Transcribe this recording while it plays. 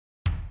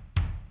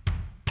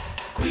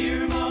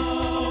Queer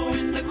Mo,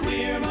 it's the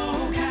Queer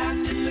Mo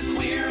cast. It's the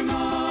Queer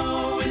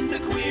Mo, it's the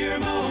Queer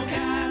Mo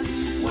cast.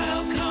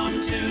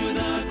 Welcome to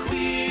the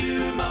Queer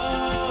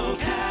Mo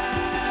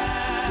cast.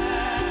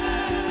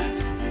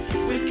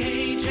 With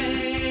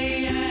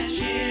KJ and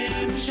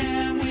Shim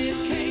Sham.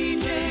 With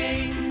KJ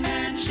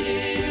and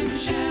Shim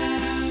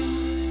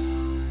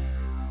Sham.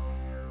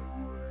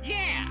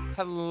 Yeah!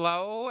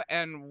 Hello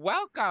and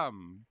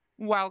welcome.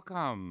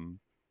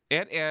 Welcome.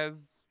 It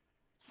is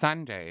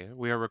Sunday.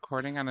 We are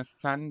recording on a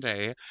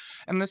Sunday,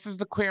 and this is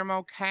the Queer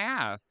Mo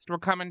cast. We're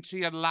coming to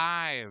you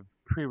live,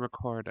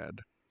 pre-recorded.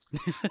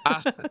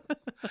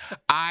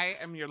 I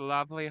am your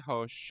lovely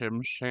host,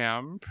 Shim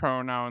Sham.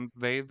 Pronouns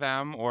they,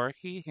 them, or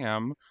he,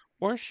 him,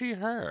 or she,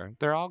 her.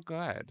 They're all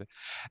good.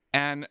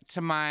 And to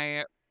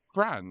my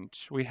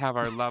front, we have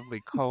our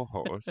lovely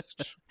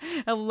co-host.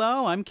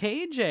 Hello, I'm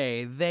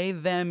KJ. They,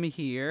 them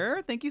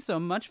here. Thank you so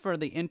much for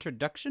the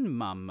introduction,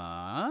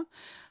 Mama.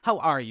 How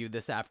are you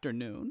this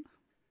afternoon?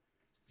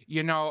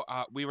 You know,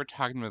 we were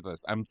talking about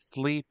this. I'm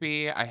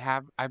sleepy.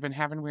 I've been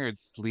having weird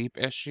sleep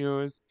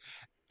issues.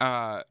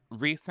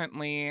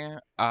 Recently,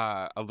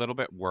 a little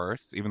bit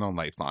worse, even though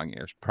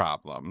lifelong-ish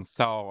problems.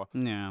 So,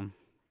 Yeah.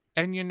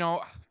 and you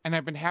know, and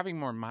I've been having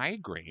more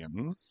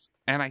migraines,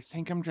 and I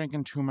think I'm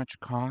drinking too much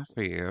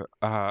coffee.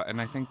 And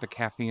I think the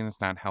caffeine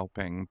is not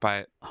helping.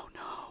 But Oh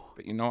no.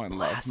 you know, I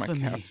love my Blasphemy.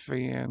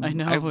 caffeine. I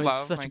know, I it's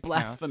love such my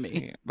blasphemy.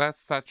 caffeine.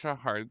 That's such a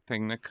hard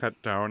thing to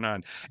cut down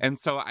on. And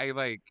so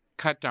I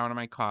cut down on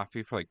my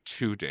coffee for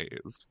 2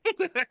 days.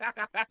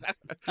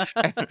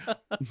 and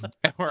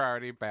we're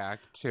already back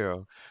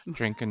to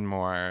drinking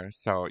more.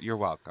 So you're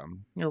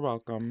welcome. You're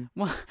welcome.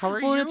 Well, How are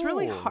well, you? it's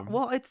really hard.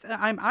 Well,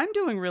 I'm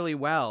doing really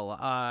well.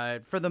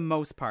 For the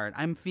most part,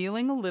 I'm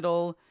feeling a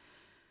little.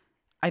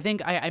 I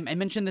think I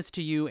mentioned this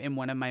to you in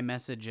one of my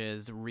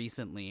messages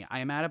recently. I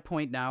am at a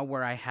point now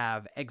where I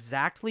have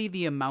exactly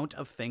the amount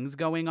of things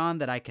going on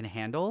that I can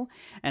handle,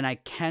 and I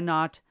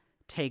cannot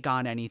take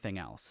on anything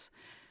else.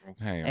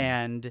 Okay.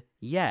 And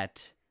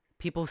yet,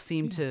 people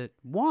seem to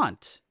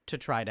want to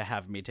try to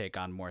have me take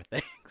on more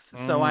things.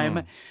 So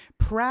I'm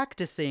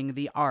practicing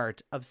the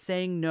art of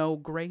saying no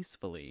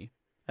gracefully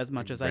as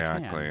much as I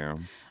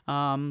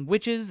can.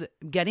 Which is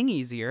getting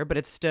easier, but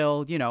it's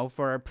still,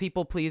 for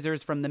people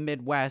pleasers from the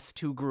Midwest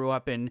who grew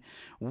up in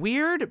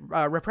weird,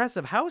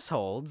 repressive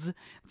households,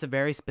 it's a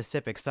very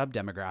specific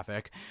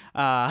subdemographic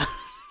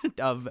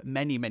of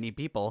many, many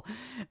people.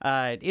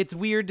 It's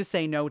weird to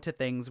say no to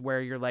things where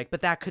you're like,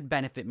 but that could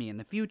benefit me in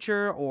the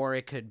future, or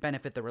it could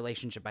benefit the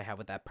relationship I have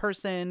with that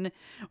person,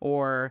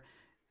 or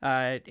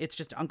it's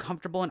just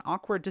uncomfortable and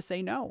awkward to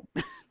say no.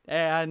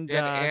 And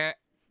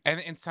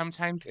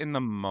sometimes in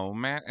the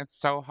moment it's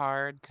so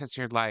hard because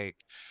you're like,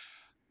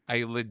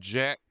 I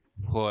legit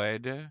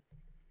could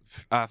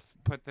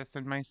put this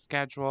in my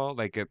schedule,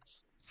 like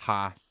it's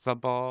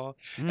possible,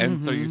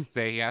 and so you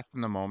say yes in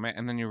the moment,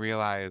 and then you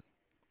realize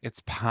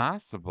it's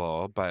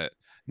possible, but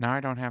now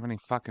I don't have any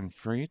fucking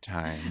free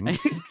time.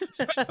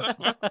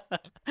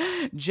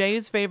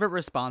 Jay's favorite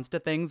response to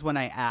things when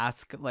I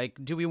ask,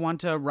 do we want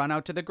to run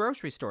out to the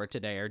grocery store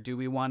today, or do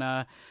we want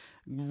to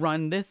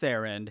run this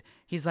errand?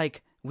 He's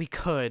like, we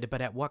could, but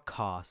at what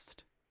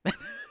cost?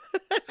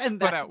 And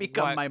that's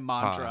become my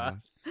mantra.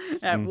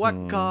 Cost? At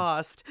what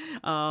cost?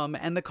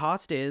 And the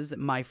cost is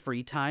my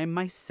free time,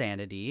 my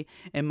sanity,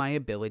 and my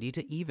ability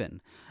to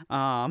even.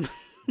 And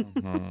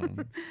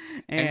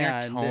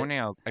your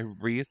toenails. I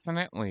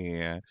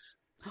recently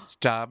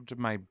stubbed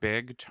my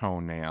big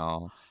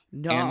toenail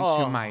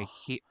into my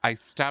I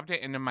stubbed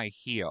it into my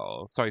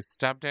heel. So I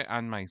stubbed it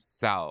on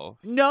myself.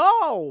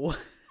 No!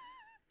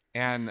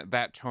 And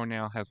that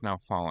toenail has now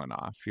fallen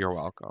off. You're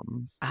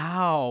welcome.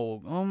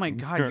 Ow. Oh my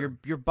God.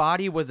 Your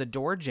body was a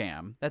door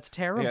jam. That's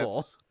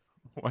terrible.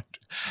 Yes.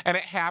 And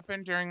it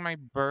happened during my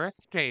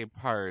birthday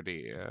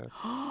party.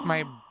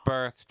 My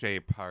birthday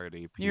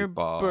party, people. Your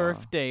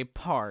birthday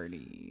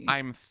party.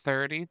 I'm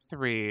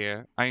 33.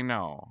 I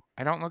know.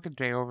 I don't look a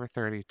day over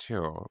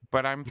 32,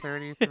 but I'm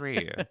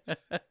 33.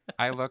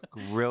 I look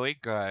really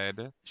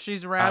good.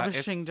 She's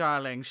ravishing,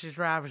 darling. She's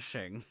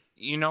ravishing.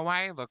 You know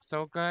why I look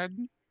so good?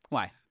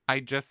 Why? I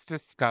just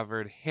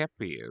discovered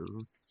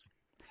Hippies.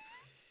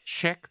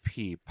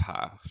 Chickpea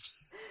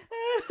puffs.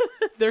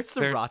 Their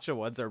sriracha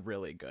ones are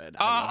really good.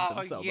 I love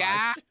them so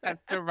much.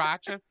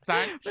 Sriracha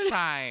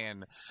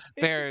sunshine.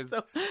 There's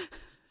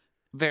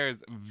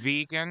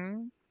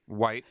vegan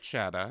white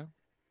cheddar.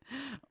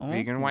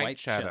 Vegan white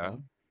cheddar.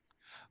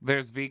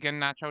 There's vegan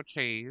nacho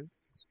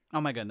cheese.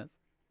 Oh my goodness.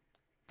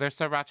 There's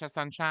sriracha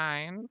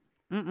sunshine.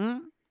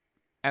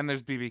 And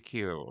there's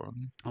BBQ.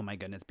 Oh my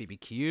goodness,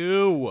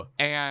 BBQ.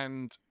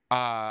 And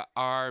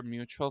our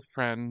mutual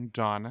friend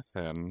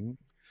Jonathan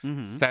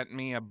sent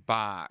me a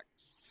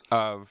box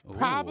of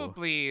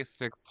probably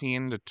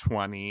 16 to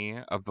 20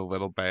 of the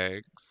little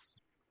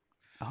bags.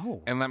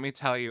 Oh. And let me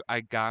tell you,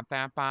 I got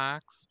that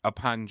box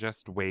upon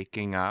just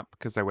waking up,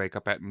 because I wake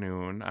up at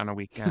noon on a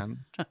weekend.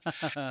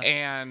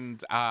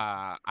 And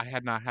I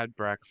had not had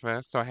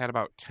breakfast, so I had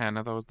about 10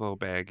 of those little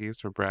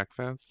baggies for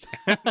breakfast.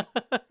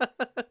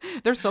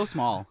 They're so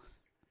small.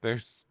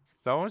 They're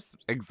so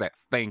exact.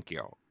 Thank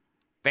you.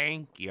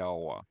 Thank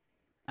you.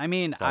 I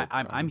mean, So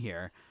I'm good.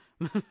 here.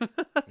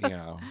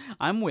 Yeah.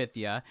 I'm with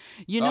you.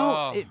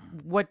 Oh.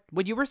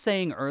 What you were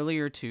saying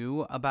earlier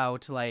too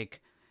about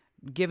like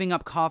giving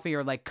up coffee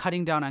or like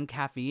cutting down on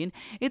caffeine,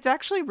 it's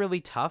actually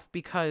really tough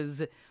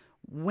because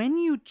when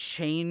you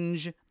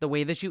change the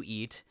way that you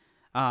eat,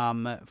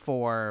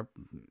 for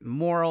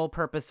moral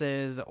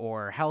purposes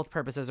or health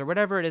purposes or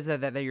whatever it is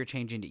that you're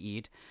changing to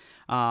eat.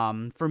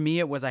 For me,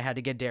 it was I had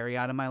to get dairy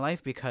out of my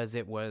life because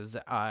it was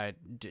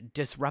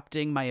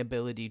disrupting my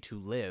ability to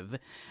live.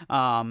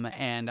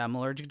 And I'm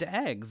allergic to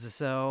eggs.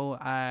 So,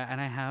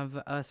 and I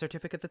have a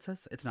certificate that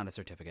says it's not a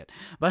certificate,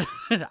 but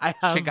I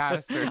have. She got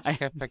a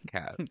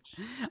certificate.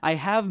 I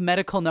have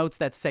medical notes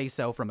that say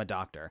so from a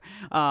doctor.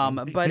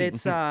 But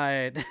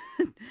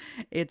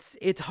it's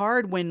it's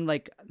hard when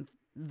like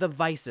the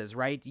vices,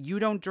 right? You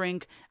don't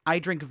drink. I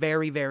drink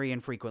very, very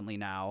infrequently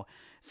now.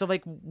 So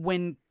like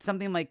when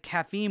something like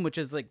caffeine, which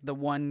is like the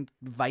one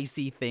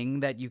vicey thing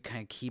that you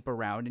kind of keep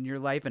around in your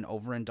life and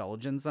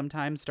overindulgence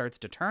sometimes starts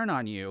to turn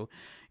on you,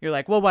 you're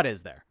like, well, what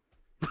is there?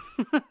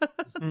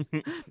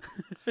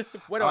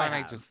 What do I have?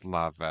 I just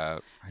love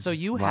it. So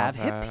you have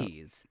hip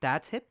peas.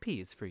 That's hip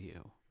peas for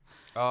you.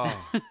 Oh,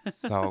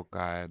 so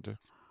good.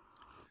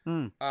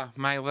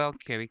 My little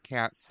kitty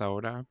cat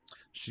Soda,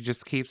 she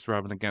just keeps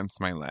rubbing against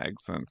my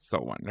legs, and it's so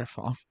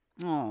wonderful.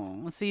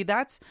 Oh, see,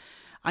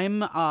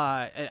 I'm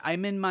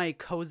in my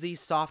cozy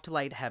soft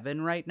light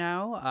heaven right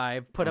now.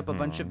 I've put up a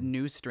bunch of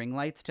new string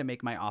lights to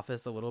make my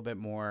office a little bit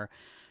more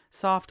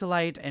soft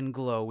light and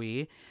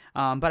glowy.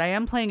 But I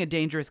am playing a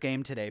dangerous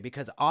game today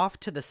because off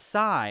to the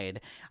side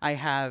I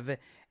have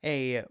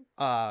a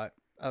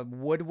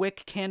wood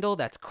wick candle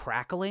that's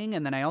crackling,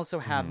 and then I also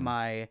have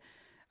my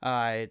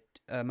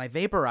my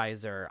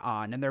vaporizer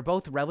on, and they're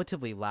both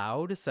relatively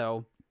loud,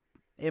 so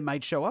it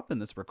might show up in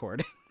this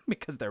recording.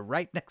 Because they're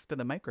right next to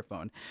the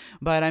microphone.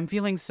 But I'm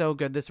feeling so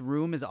good. This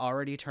room is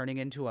already turning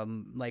into a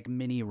like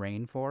mini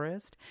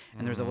rainforest,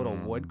 and there's a little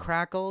wood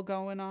crackle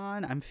going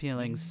on. I'm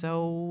feeling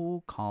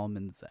so calm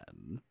and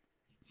zen.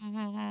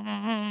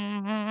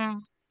 I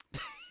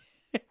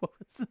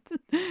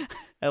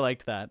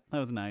liked that. That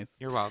was nice.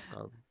 You're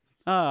welcome.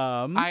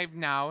 Um, I've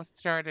now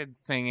started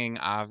singing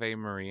Ave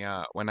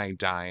Maria when I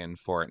die in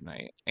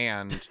Fortnite,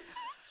 and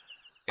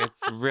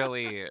it's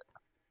really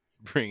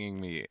bringing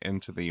me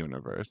into the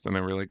universe in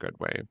a really good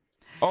way.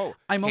 Oh,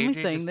 I'm only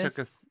KJ saying just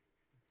this.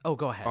 Oh,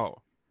 go ahead. Oh,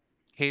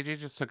 KJ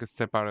just took a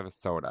sip out of a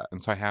soda,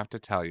 and so I have to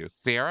tell you,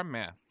 Sierra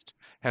Mist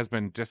has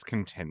been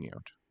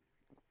discontinued.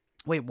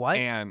 Wait, what?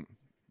 And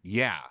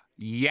yeah,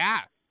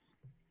 yes.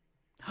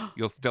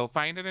 You'll still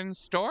find it in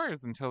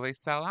stores until they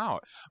sell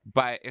out,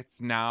 but it's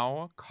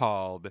now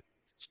called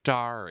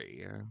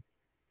Starry.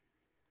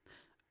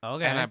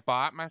 Okay. And I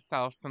bought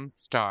myself some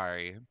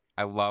Starry.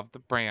 I love the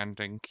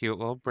branding, cute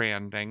little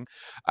branding,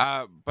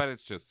 but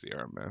it's just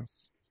Sierra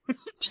Mist.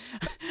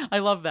 I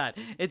love that.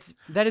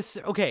 That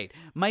is okay.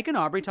 Mike and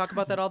Aubrey talk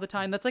about that all the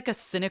time. That's like a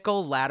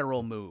cynical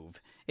lateral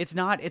move. It's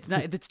not. It's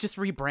just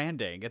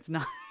rebranding. It's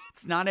not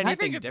anything I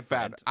think it's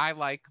different. better. I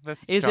like the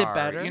Star. Is it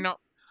better? You know,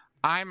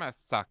 I'm a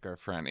sucker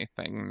for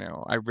anything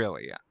new. I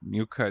really am.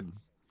 You could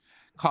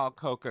call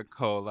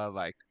Coca-Cola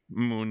like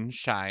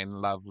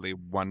moonshine, lovely,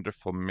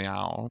 wonderful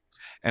meow.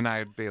 And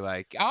I'd be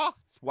like, oh,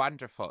 it's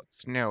wonderful.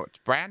 It's new. It's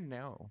brand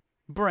new.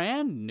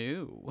 Brand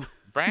new.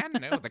 Brand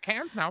new. The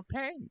can's now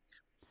pink.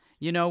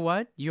 You know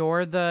what?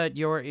 You're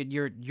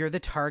the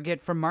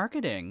target for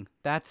marketing.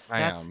 That's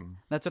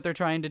what they're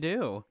trying to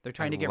do. They're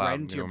trying to get right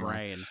into your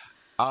brain.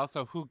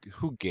 Also, who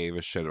gave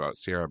a shit about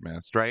Sierra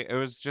Mist, right? It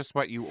was just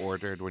what you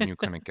ordered when you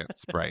couldn't get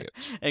Sprite.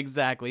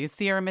 Exactly. Is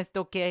Sierra Mist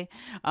okay?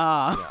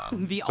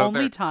 The So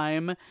only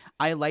time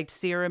I liked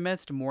Sierra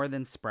Mist more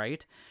than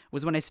Sprite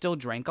was when I still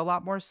drank a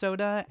lot more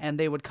soda, and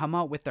they would come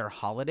out with their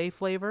holiday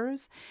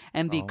flavors,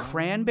 and the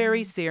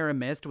cranberry Sierra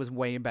Mist was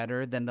way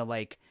better than the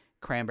like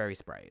cranberry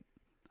Sprite.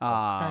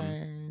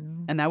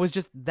 And that's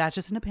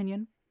just an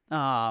opinion.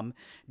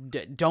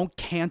 Don't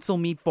cancel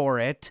me for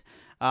it.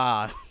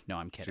 No,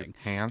 I'm kidding. She's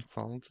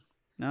canceled.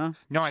 No,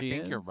 I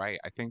think you're right.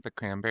 I think the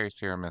cranberry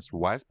Sierra Mist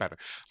was better.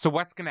 So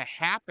what's going to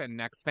happen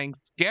next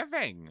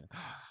Thanksgiving?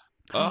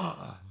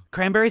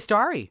 Cranberry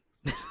Starry.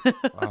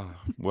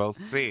 We'll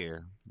see.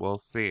 We'll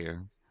see.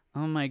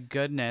 Oh my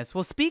goodness.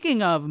 Well,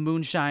 speaking of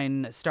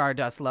moonshine,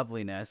 stardust,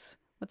 loveliness,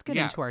 let's get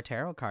into our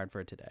tarot card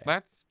for today.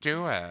 Let's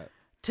do it.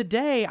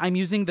 Today, I'm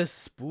using the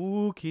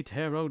Spooky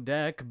Tarot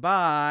deck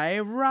by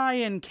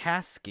Ryan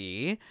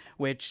Caskey,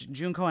 which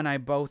Junko and I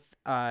both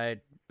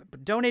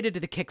donated to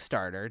the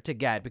Kickstarter to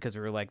get because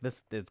we were like,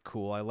 this is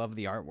cool. I love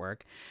the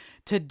artwork.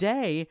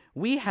 Today,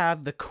 we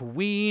have the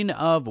Queen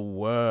of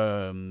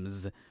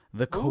Worms.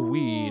 The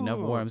Queen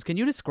of Worms. Can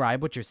you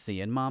describe what you're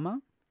seeing,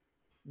 Mama?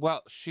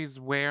 Well, she's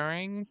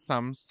wearing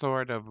some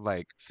sort of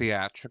like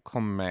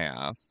theatrical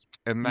mask,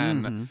 and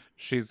then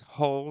she's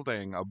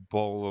holding a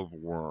bowl of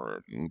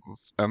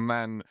worms, and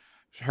then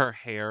her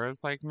hair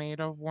is like made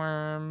of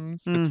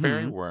worms. It's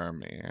very Mm-hmm.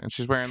 wormy. And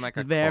she's wearing like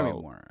It's a very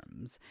cloak.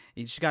 worms.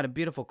 She's got a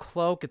beautiful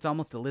cloak. It's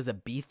almost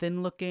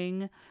Elizabethan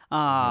looking.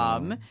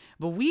 Uh-huh.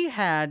 But we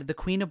had the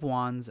Queen of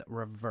Wands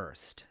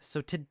reversed.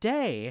 So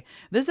today,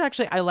 this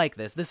actually, I like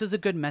this. This is a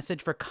good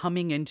message for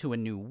coming into a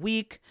new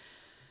week.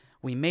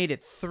 We made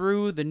it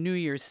through the New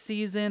Year's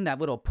season, that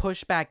little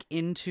push back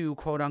into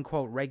quote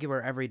unquote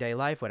regular everyday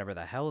life, whatever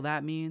the hell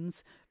that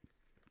means.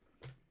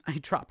 I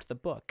dropped the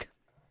book.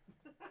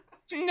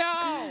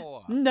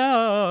 No!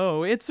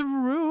 No, it's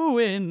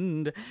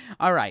ruined.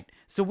 All right,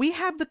 so we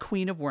have the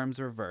Queen of Worms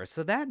reversed.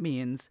 So that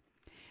means,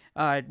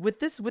 with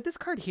this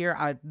card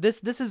here,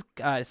 this is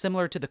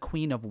similar to the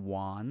Queen of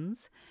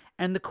Wands,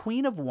 and the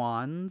Queen of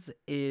Wands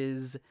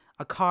is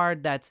a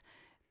card that's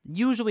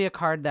usually a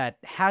card that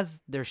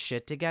has their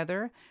shit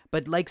together,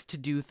 but likes to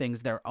do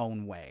things their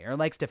own way, or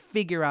likes to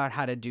figure out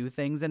how to do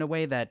things in a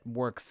way that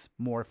works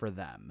more for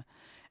them.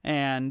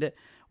 And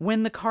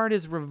when the card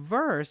is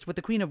reversed with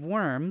the Queen of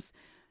Worms,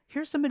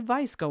 here's some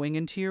advice going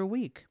into your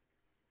week.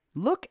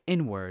 Look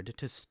inward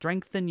to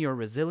strengthen your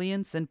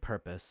resilience and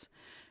purpose.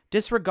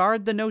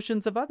 Disregard the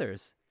notions of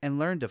others and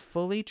learn to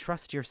fully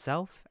trust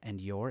yourself and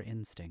your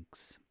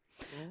instincts.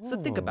 So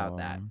think about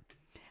that.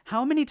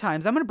 How many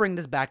times, I'm going to bring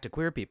this back to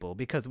queer people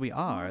because we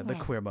are the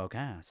Queer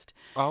Cast.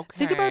 Okay.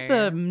 Think about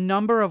the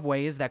number of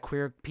ways that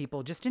queer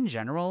people, just in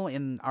general,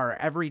 in our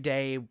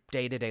everyday,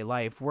 day-to-day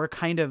life, we're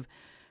kind of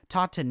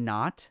taught to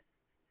not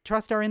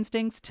trust our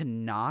instincts, to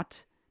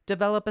not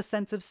develop a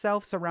sense of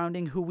self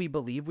surrounding who we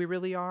believe we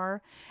really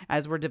are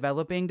as we're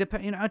developing,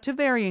 to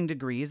varying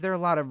degrees. There are a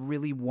lot of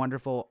really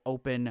wonderful,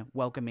 open,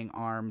 welcoming,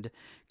 armed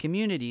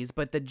communities,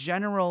 but the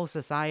general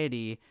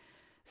society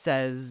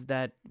says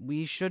that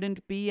we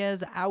shouldn't be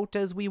as out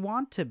as we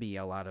want to be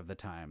a lot of the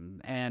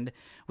time. And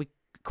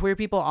queer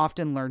people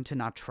often learn to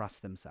not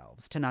trust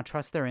themselves, to not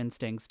trust their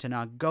instincts, to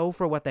not go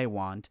for what they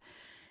want.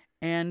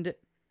 And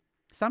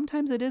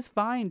sometimes it is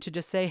fine to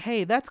just say,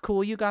 hey, that's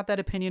cool, you got that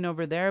opinion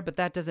over there, but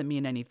that doesn't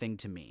mean anything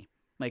to me.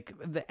 Like,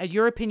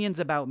 your opinions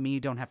about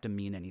me don't have to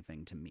mean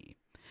anything to me.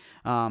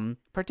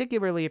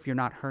 Particularly if you're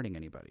not hurting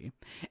anybody.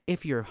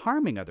 If you're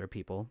harming other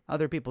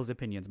people's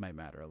opinions might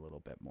matter a little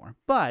bit more.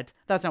 But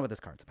that's not what this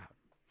card's about.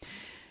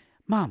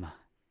 Mama,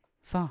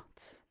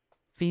 thoughts,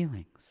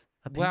 feelings,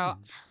 opinions. Well,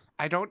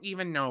 I don't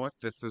even know if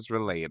this is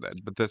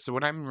related, but this is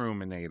what I'm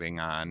ruminating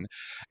on.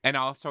 And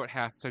also it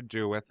has to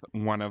do with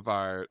one of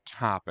our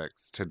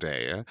topics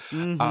today.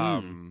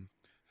 Mm-hmm.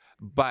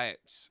 But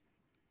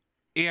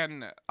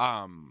in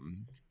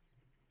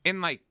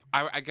like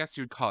I guess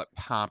you'd call it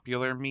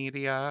popular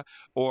media,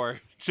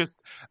 or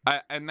just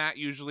and that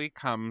usually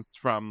comes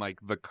from like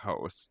the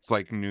coasts,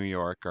 like New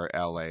York or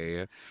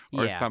LA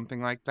or Yeah.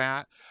 something like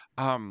that.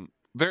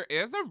 There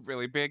is a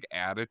really big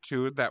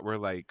attitude that we're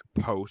like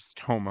post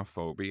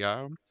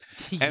homophobia,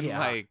 and Yeah.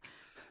 like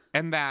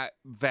and that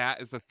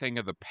is a thing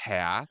of the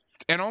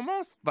past, and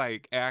almost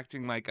like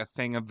acting like a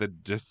thing of the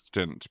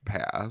distant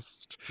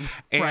past.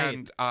 Right.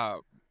 And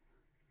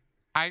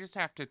I just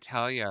have to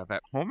tell you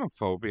that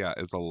homophobia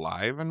is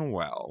alive and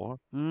well,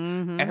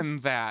 Mm-hmm.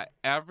 and that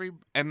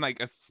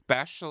like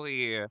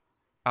especially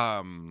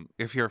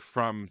if you're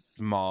from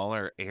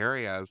smaller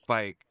areas,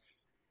 like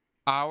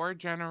our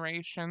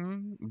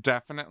generation,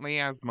 definitely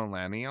as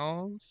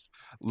millennials,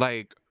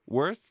 like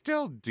we're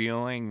still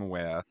dealing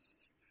with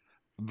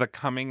the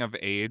coming of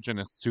age in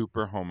a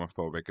super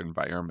homophobic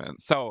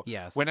environment. So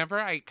Yes. whenever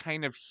I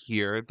kind of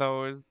hear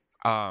those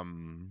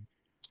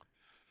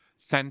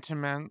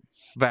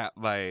sentiments that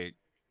like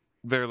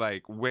they're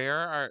like,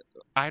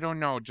 I don't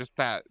know, just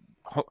that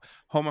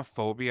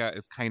homophobia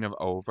is kind of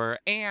over.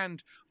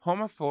 And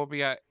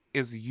homophobia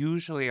is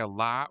usually a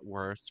lot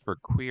worse for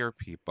queer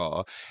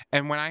people.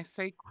 And when I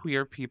say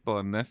queer people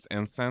in this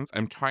instance,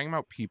 I'm talking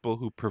about people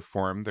who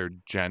perform their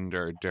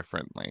gender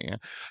differently.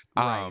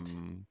 Right.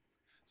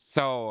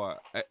 So,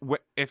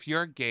 if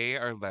you're gay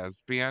or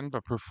lesbian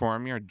but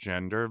perform your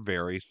gender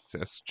very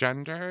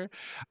cisgender,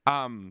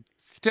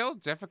 still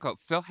difficult,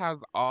 still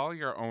has all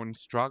your own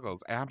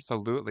struggles,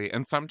 absolutely.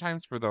 And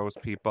sometimes for those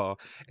people,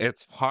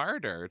 it's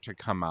harder to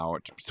come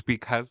out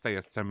because they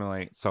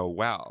assimilate so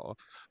well.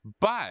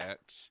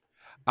 But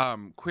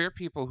queer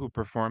people who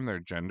perform their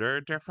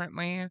gender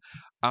differently,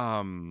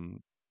 um,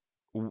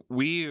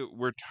 we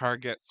were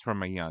targets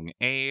from a young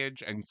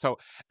age. And so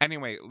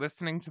anyway,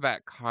 listening to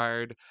that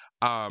card,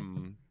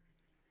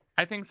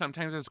 I think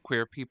sometimes as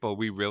queer people,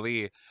 we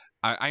really,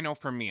 I know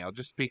for me, I'll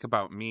just speak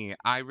about me.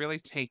 I really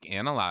take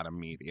in a lot of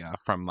media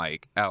from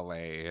like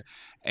LA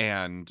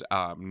and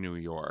New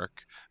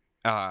York,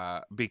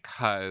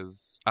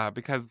 because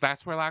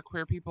that's where a lot of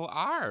queer people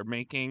are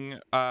making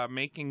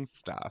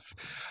stuff.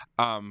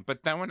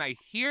 But then when I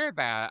hear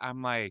that,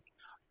 I'm like,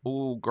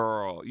 oh,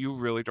 girl, you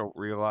really don't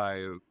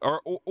realize,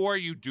 or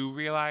you do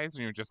realize,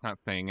 and you're just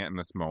not saying it in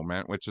this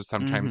moment, which is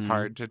sometimes Mm-hmm.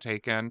 hard to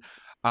take in.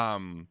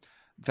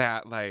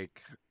 That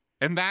like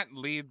And that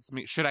leads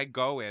me. Should I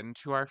go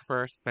into our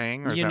first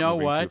thing, or is You that know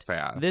moving what? too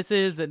fast? This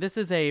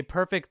is a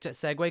perfect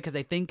segue because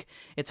I think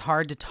it's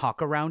hard to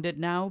talk around it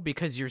now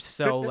because you're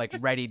so like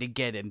ready to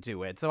get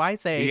into it. So I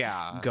say,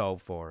 Yeah. go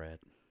for it.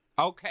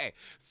 Okay,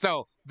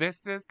 so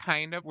this is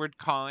kind of, we're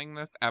calling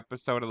this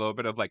episode a little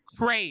bit of like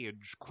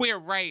Rage, Queer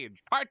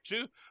Rage, Part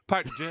 2,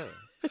 Part 2.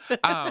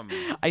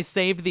 I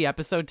saved the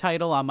episode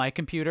title on my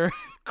computer.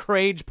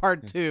 Crage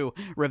Part 2,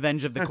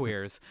 Revenge of the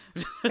Queers.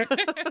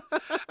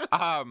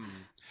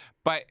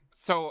 But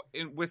so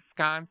in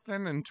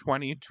Wisconsin in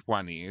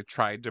 2020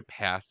 tried to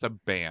pass a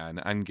ban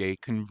on gay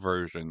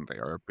conversion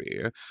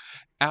therapy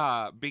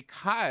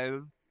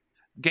because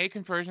gay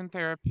conversion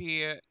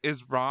therapy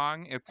is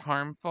wrong, it's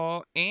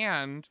harmful,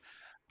 and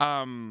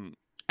um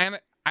and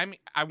I mean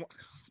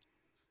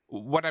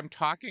what I'm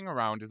talking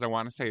around is I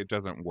want to say it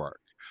doesn't work.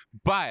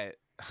 But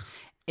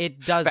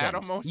It doesn't.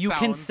 almost You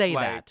can sounds say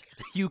like- that.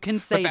 You can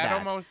say but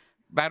that.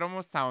 that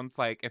almost sounds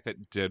like if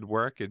it did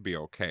work, it'd be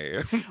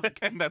okay.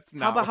 And that's How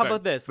not about what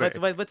I'm this? saying.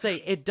 Let's say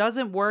it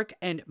doesn't work,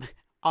 and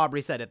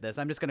Aubrey said it.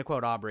 I'm just gonna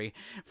quote Aubrey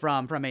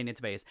from Maintenance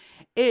Base.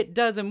 It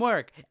doesn't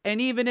work, and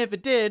even if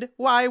it did,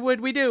 why would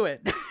we do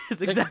it?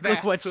 Is exactly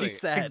what she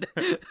said.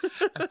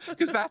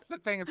 Because that's the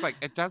thing. It's like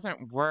it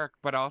doesn't work,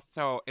 but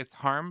also it's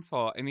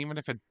harmful. And even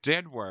if it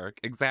did work,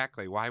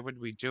 exactly, why would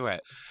we do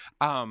it?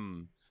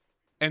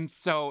 And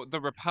so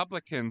the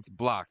Republicans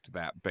blocked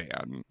that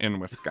ban in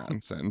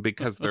Wisconsin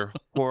because they're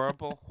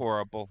horrible,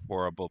 horrible,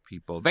 horrible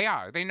people. They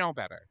are. They know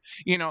better.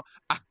 You know,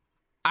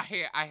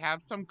 I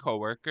have some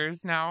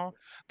coworkers now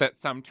that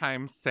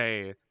sometimes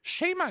say,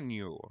 "Shame on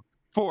you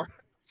for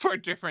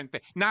different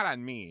things." Not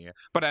on me,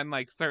 but on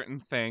like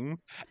certain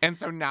things. And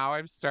so now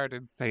I've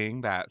started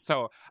saying that.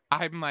 So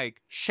I'm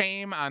like,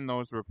 shame on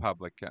those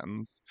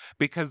Republicans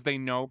because they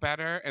know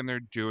better and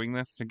they're doing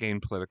this to gain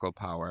political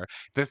power.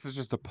 This is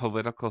just a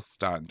political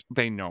stunt.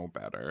 They know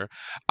better.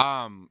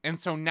 And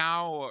so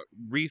now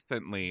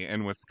recently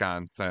in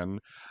Wisconsin,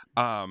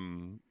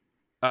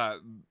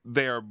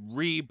 they're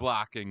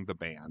re-blocking the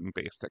ban,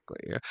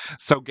 basically.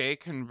 So gay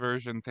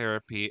conversion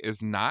therapy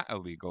is not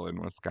illegal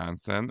in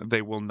Wisconsin.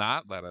 They will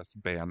not let us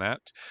ban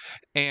it.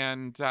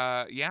 And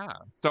yeah,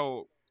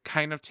 so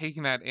kind of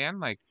taking that in,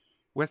 like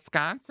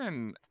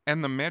Wisconsin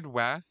and the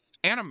Midwest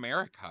and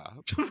America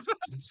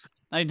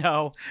I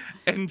know.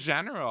 in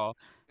general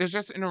is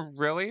just in a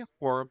really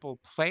horrible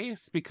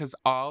place because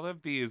all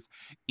of these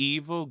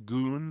evil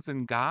goons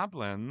and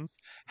goblins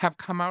have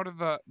come out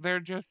of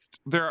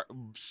they're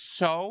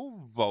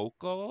so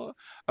vocal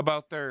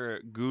about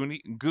their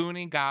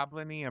goony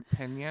goblin-y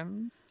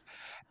opinions,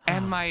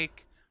 and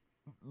like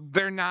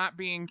they're not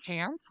being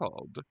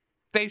canceled.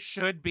 They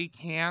should be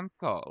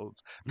canceled.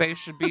 They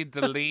should be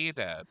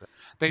deleted.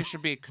 They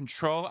should be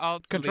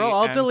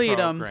Control-Alt-Delete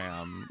 'em.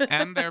 program.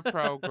 End their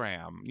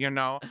program, you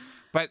know?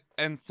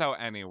 And so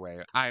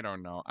anyway, I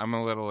don't know. I'm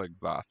a little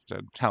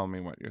exhausted. Tell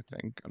me what you're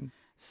thinking.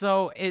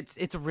 So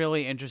it's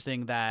really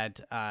interesting that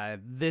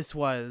this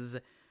was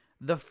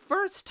the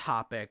first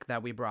topic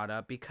that we brought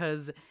up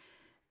because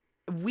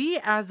we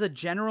as a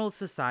general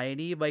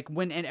society, like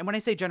when I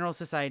say general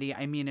society,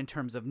 I mean in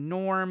terms of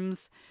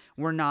norms.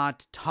 We're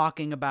not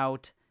talking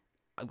about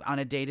on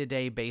a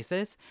day-to-day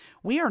basis.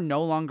 We are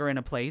no longer in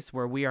a place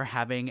where we are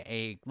having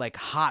a like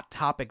hot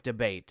topic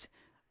debate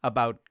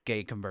about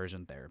gay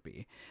conversion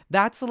therapy.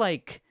 That's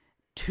like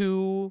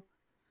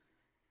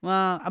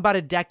about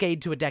a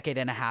decade to a decade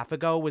and a half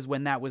ago was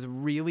when that was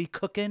really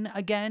cooking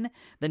again.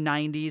 The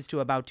 90s to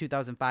about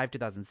 2005,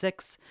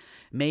 2006,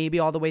 maybe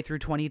all the way through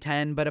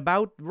 2010. But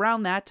about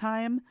around that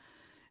time,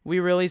 we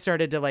really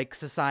started to like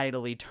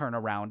societally turn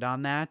around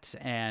on that.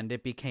 And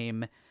it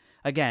became,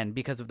 again,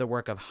 because of the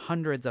work of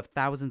hundreds of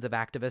thousands of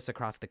activists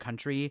across the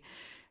country,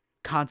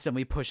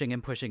 constantly pushing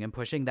and pushing and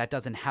pushing. That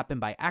doesn't happen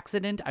by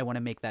accident. I want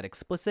to make that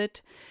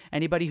explicit.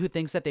 Anybody who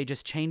thinks that they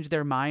just changed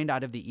their mind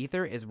out of the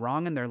ether is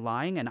wrong and they're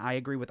lying. And I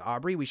agree with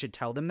Aubrey. We should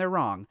tell them they're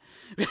wrong.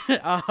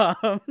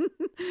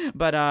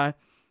 But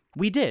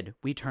we did.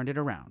 We turned it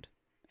around.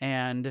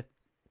 And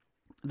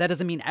that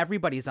doesn't mean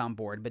everybody's on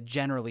board, but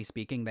generally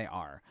speaking, they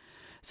are.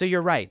 So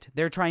you're right.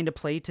 They're trying to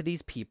play to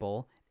these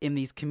people in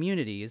these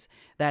communities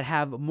that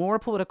have more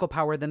political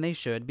power than they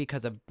should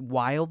because of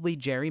wildly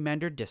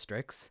gerrymandered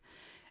districts,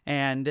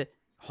 and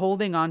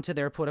holding on to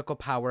their political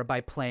power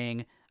by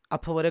playing a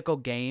political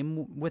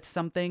game with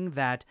something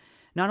that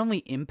not only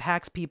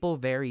impacts people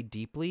very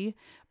deeply,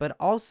 but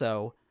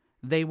also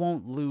they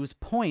won't lose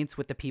points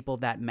with the people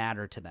that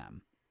matter to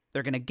them.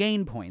 They're going to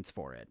gain points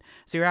for it.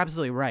 So you're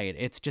absolutely right.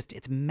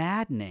 It's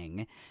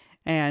maddening.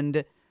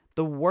 And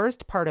the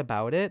worst part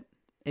about it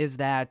is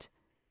that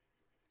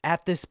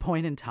at this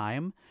point in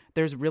time,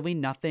 there's really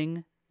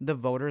nothing the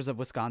voters of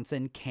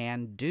Wisconsin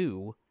can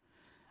do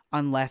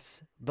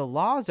unless the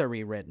laws are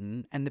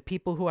rewritten, and the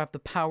people who have the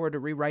power to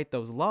rewrite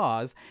those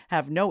laws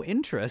have no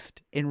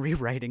interest in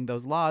rewriting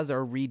those laws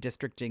or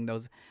redistricting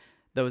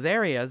those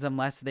areas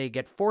unless they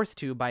get forced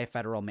to by a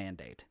federal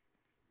mandate.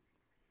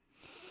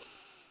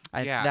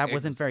 That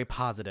wasn't very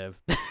positive.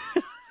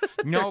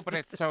 No, but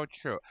it's so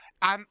true.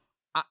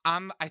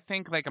 on I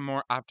think like a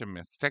more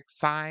optimistic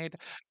side,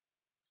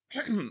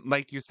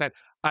 like you said,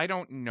 I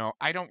don't know.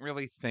 I don't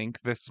really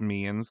think this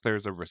means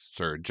there's a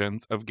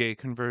resurgence of gay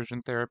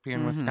conversion therapy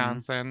in Mm-hmm.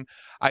 Wisconsin.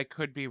 I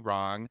could be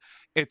wrong.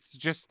 It's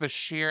just the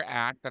sheer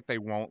act that they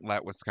won't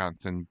let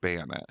Wisconsin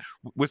ban it.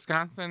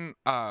 Wisconsin,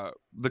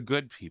 the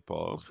good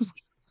people,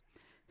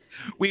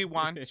 we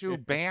want to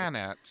ban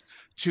it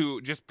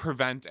to just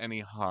prevent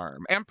any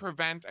harm and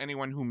prevent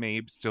anyone who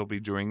may still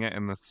be doing it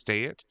in the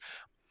state.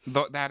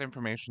 Though that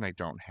information I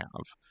don't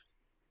have.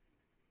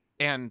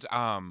 And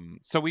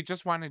so we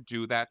just want to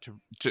do that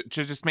to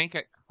just make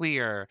it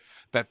clear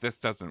that this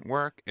doesn't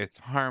work. It's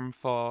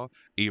harmful.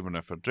 Even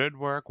if it did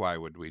work, why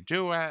would we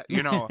do it?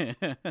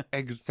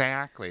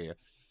 Exactly.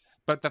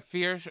 But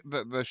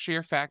the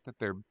sheer fact that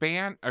they're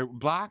or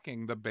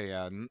blocking the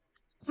ban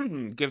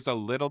gives a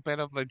little bit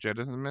of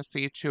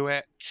legitimacy to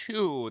it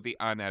to the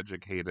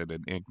uneducated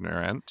and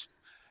ignorant,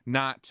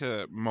 not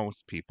to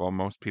most people.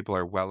 Most people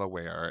are well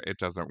aware it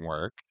doesn't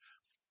work.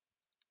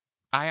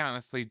 I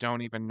honestly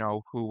don't even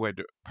know who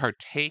would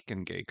partake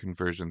in gay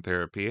conversion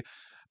therapy.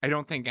 I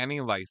don't think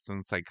any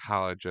licensed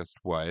psychologist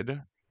would,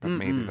 but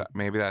Mm-mm.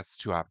 maybe that's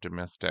too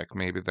optimistic.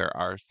 Maybe there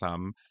are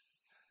some.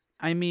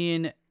 I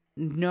mean,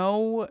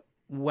 no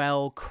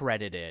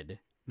well-credited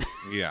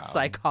Yeah.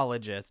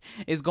 psychologist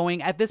is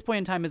going at this point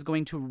in time is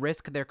going to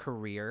risk their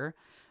career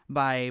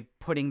by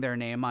putting their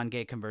name on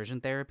gay conversion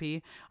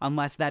therapy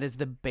unless that is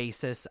the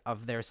basis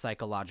of their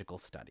psychological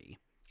study.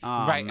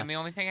 Right, and the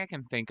only thing I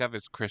can think of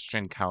is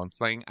Christian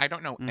counseling. I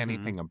don't know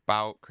anything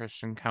about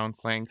Christian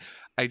counseling.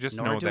 I just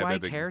Nor know do that I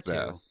it care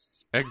to.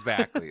 exists.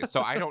 Exactly.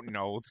 So I don't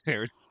know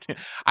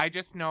I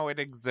just know it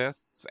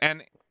exists,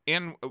 and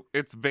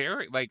it's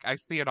very like I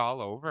see it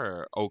all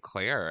over Eau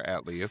Claire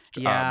at least.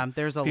 Yeah,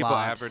 there's a People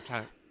lot.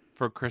 advertise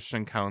for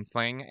Christian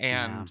counseling,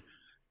 and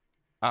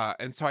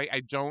so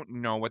I don't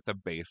know what the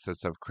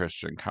basis of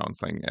Christian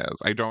counseling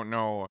is. I don't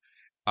know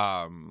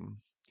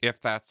if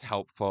that's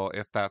helpful,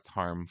 if that's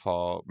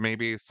harmful.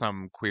 Maybe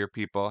some queer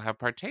people have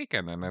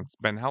partaken and it's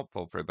been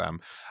helpful for them.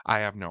 I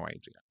have no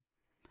idea.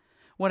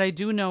 What I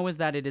do know is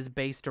that it is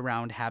based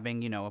around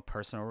having, a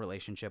personal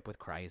relationship with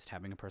Christ,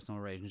 having a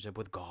personal relationship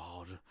with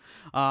God.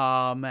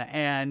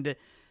 And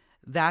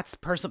that's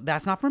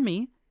not for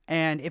me.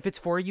 And if it's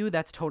for you,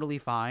 that's totally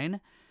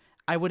fine.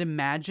 I would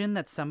imagine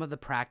that some of the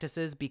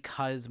practices,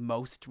 because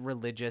most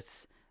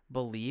religious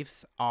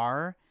beliefs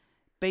are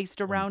based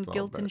around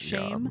guilt and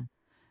shame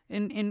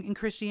in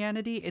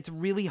Christianity, it's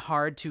really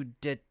hard to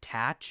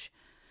detach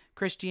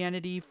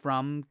Christianity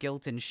from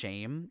guilt and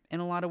shame in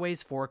a lot of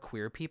ways for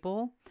queer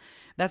people.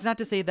 That's not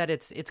to say that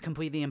it's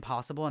completely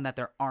impossible and that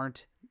there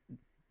aren't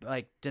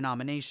like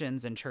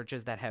denominations and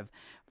churches that have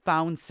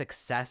found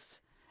success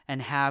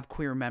and have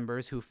queer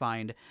members who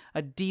find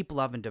a deep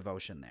love and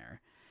devotion there.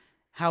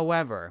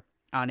 However,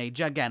 on a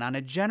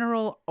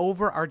general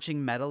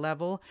overarching meta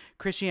level,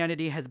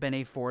 Christianity has been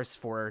a force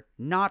for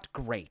not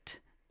great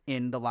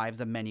in the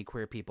lives of many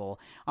queer people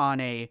on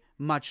a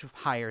much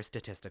higher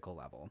statistical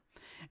level.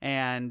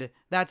 And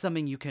that's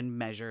something you can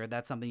measure,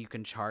 that's something you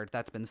can chart,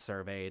 that's been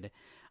surveyed.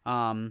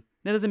 That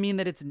doesn't mean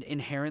that it's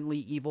inherently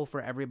evil for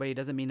everybody, it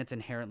doesn't mean it's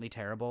inherently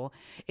terrible.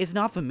 It's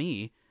not for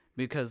me,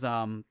 because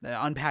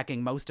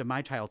unpacking most of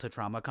my childhood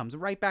trauma comes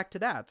right back to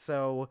that.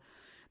 So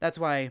that's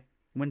why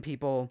when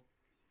people...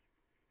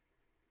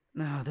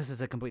 No, this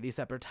is a completely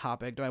separate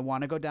topic. Do I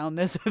want to go down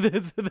this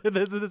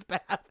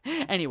path?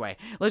 Anyway,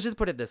 let's just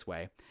put it this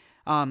way.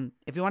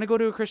 If you want to go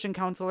to a Christian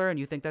counselor and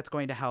you think that's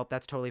going to help,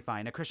 that's totally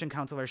fine. A Christian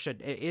counselor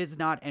is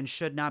not and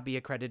should not be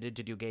accredited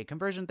to do gay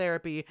conversion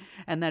therapy,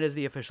 and that is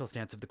the official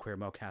stance of the Queer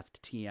Mocast.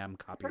 TM,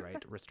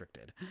 copyright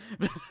restricted.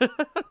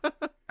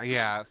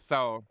 Yeah,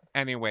 so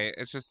anyway,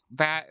 it's just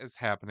that is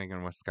happening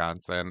in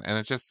Wisconsin, and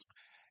it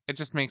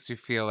just makes you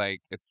feel like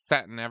it's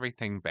setting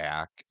everything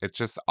back. It's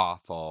just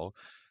awful.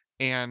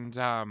 And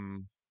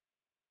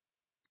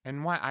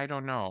what I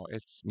don't know.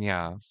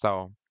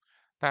 So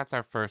that's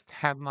our first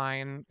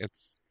headline.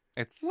 It's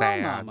Well,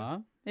 sad.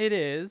 mama, it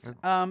is.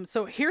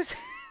 So here's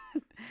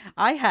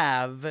I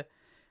have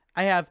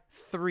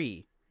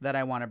 3 that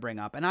I want to bring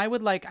up, and I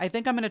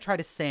think I'm going to try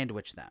to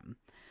sandwich them,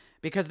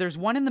 because there's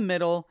one in the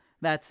middle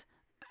that's,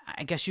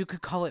 I guess you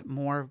could call it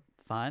more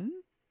fun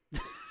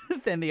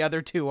than the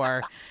other 2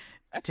 are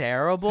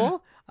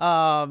terrible.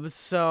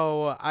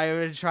 So I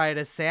would try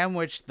to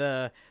sandwich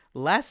the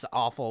less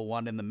awful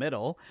one in the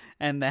middle,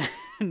 and then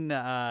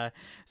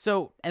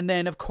and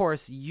then of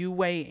course you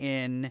weigh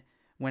in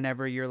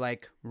whenever you're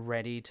like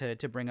ready to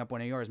bring up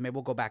one of yours. Maybe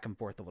we'll go back and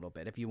forth a little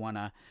bit if you want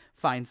to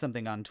find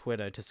something on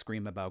Twitter to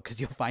scream about,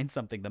 because you'll find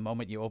something the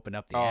moment you open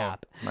up the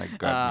app. My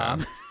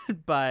goodness.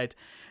 But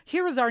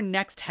here is our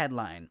next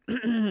headline.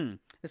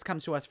 This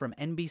comes to us from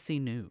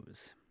NBC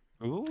News.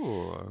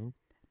 Ooh.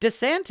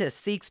 DeSantis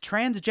seeks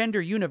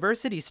transgender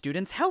university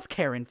students'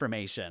 healthcare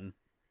information.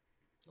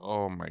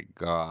 Oh my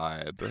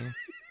God.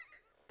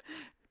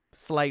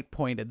 slight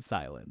pointed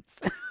silence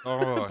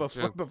Oh,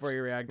 before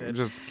you reacted.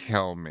 Just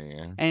kill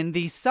me. And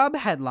the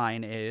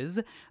sub-headline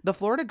is, the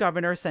Florida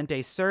governor sent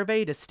a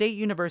survey to state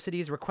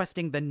universities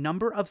requesting the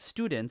number of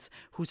students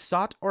who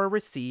sought or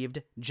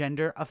received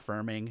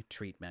gender-affirming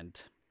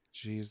treatment.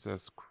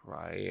 Jesus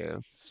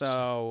Christ.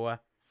 So,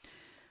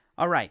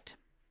 all right.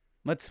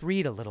 Let's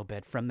read a little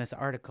bit from this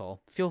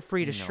article. Feel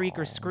free to shriek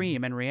or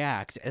scream and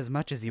react as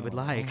much as you would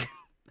like.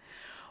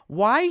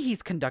 Why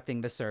he's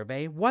conducting the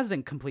survey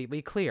wasn't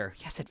completely clear.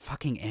 Yes, it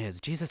fucking is.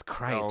 Jesus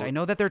Christ. No. I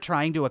know that they're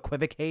trying to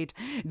equivocate.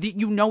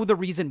 You know the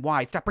reason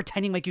why. Stop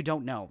pretending like you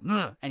don't know.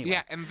 Ugh. Anyway.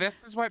 Yeah, and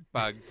this is what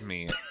bugs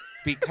me.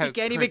 Because You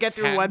can't even get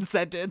through one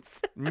sentence.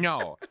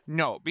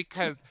 No,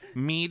 because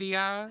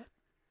media,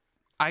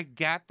 I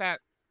get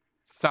that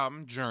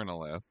some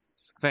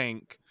journalists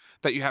think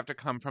that you have to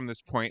come from this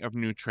point of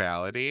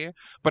neutrality,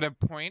 but a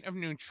point of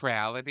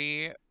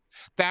neutrality,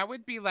 that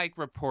would be like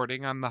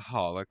reporting on the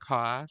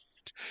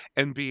Holocaust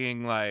and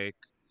being like,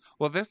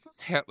 well, this is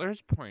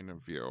Hitler's point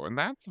of view, and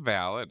that's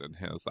valid in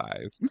his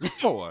eyes.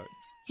 No,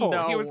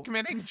 No. He was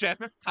committing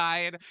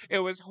genocide. It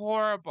was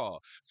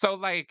horrible. So,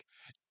 like,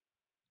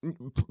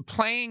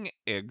 playing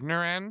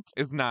ignorant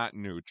is not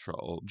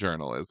neutral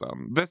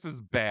journalism. This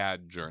is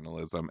bad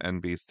journalism,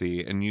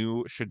 NBC, and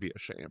you should be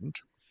ashamed.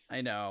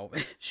 I know.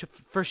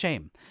 For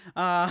shame.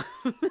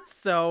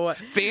 So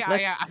See,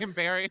 I'm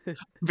very,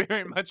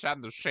 very much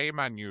on the shame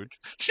on you.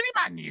 Shame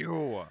on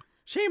you.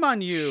 Shame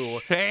on you.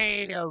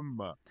 Shame.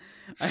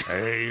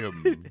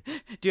 Shame.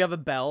 Do you have a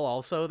bell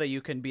also that you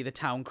can be the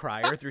town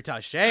crier through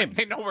shame?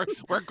 I know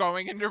we're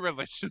going into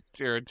religious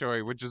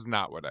territory, which is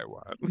not what I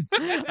want.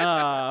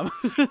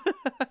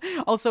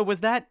 Also,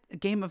 was that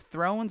Game of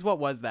Thrones? What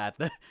was that?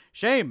 The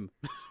shame.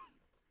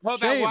 Well,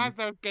 Shame. that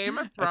was Game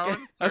of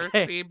Thrones.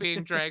 Okay. Cersei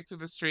being dragged through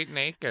the street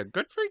naked.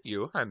 Good for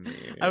you,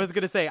 honey. I was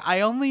gonna say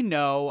I only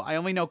know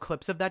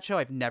clips of that show.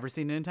 I've never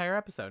seen an entire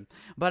episode,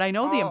 but I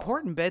know the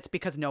important bits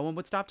because no one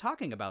would stop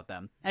talking about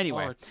them.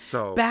 Anyway, it's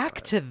so back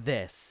good. to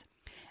this.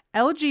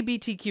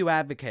 LGBTQ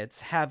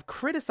advocates have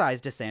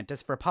criticized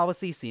DeSantis for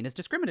policies seen as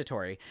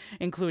discriminatory,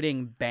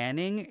 including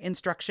banning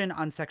instruction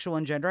on sexual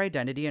and gender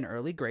identity in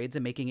early grades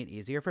and making it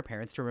easier for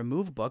parents to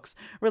remove books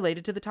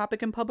related to the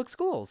topic in public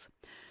schools.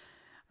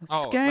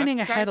 Scanning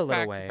let's ahead a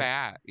little dissect way.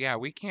 That. Yeah,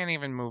 we can't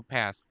even move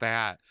past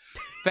that.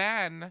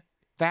 Then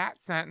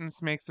that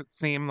sentence makes it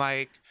seem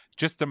like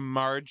just a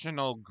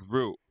marginal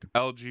group,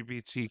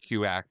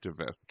 LGBTQ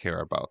activists, care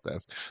about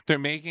this. They're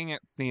making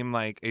it seem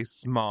like a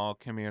small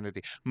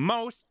community.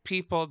 Most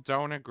people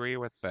don't agree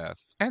with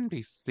this.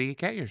 NBC,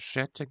 get your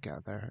shit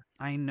together.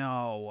 I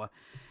know.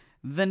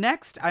 The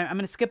next, I'm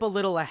going to skip a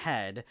little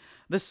ahead.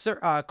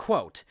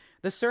 Quote,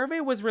 the survey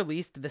was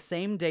released the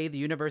same day the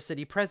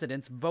university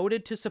presidents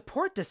voted to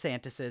support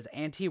DeSantis's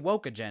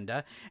anti-woke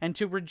agenda and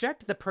to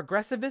reject the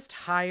progressivist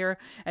higher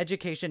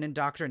education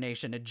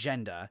indoctrination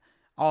agenda,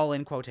 all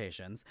in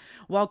quotations,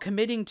 while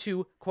committing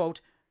to,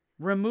 quote,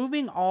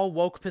 removing all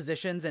woke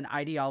positions and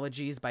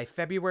ideologies by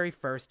February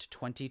 1st,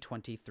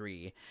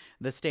 2023,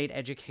 the state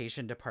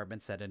education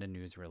department said in a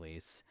news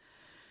release.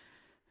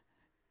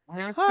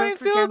 Where's How do you this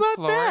feel again? about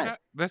Florida? that?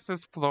 This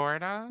is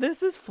Florida?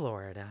 This is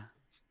Florida.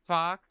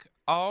 Fuck.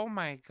 Oh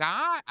my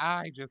God.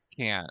 I just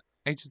can't.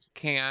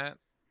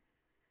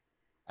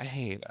 I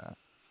hate it.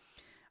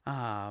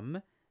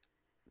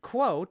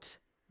 Quote,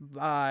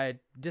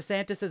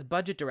 DeSantis's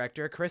budget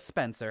director, Chris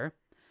Spencer,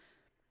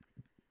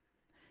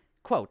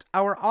 quote,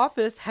 our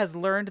office has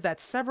learned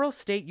that several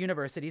state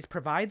universities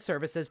provide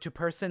services to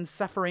persons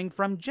suffering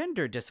from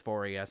gender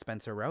dysphoria,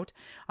 Spencer wrote.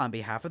 On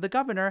behalf of the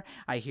governor,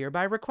 I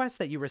hereby request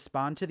that you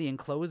respond to the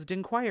enclosed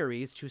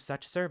inquiries to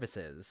such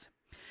services.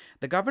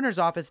 The governor's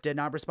office did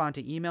not respond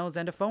to emails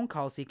and a phone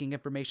call seeking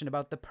information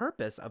about the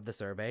purpose of the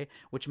survey,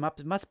 which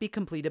must be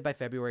completed by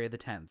February the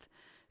 10th.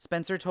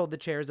 Spencer told the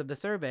chairs the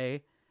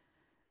survey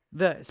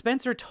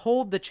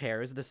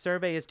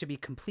is to be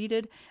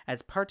completed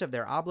as part of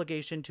their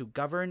obligation to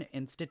govern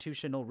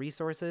institutional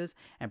resources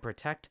and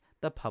protect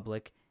the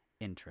public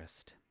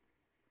interest.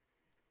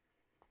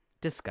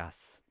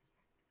 Discuss.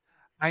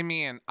 I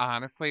mean,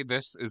 honestly,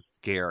 this is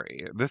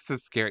scary. This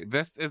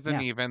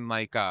isn't even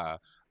like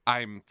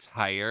I'm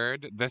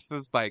tired. This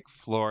is like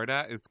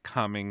Florida is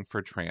coming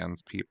for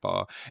trans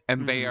people,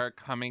 and they are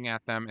coming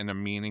at them in a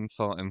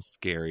meaningful and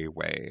scary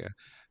way.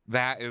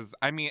 That is,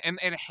 I mean, and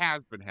it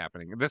has been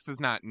happening. This is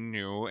not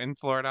new in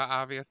Florida,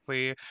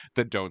 obviously.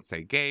 The Don't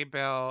Say Gay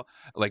bill,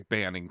 like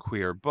banning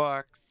queer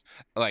books.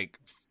 Like,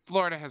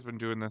 Florida has been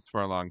doing this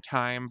for a long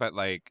time, but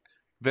like,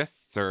 this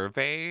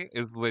survey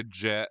is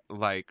legit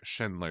like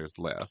Schindler's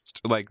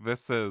List. Like,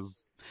 this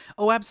is...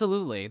 Oh,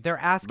 absolutely. They're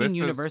asking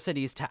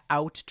universities to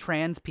out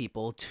trans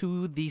people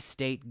to the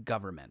state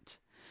government.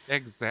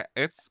 It's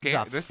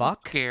scary. This is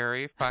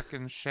scary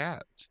fucking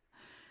shit.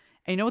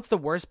 And you know what's the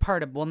worst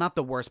part of, well, not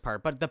the worst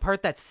part, but the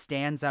part that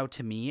stands out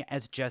to me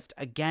as just,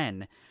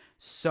 again,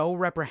 so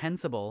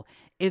reprehensible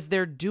is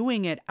they're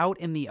doing it out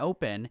in the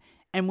open,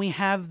 and we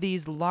have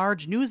these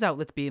large news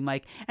outlets being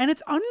like, and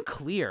it's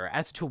unclear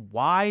as to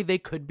why they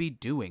could be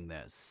doing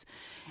this.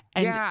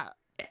 And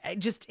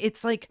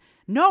it's like,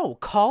 No,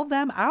 call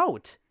them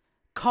out.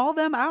 Call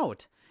them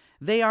out.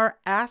 They are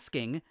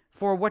asking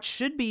for what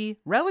should be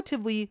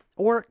relatively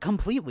or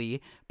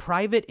completely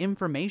private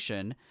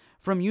information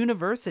from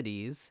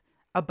universities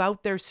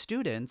about their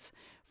students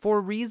for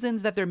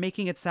reasons that they're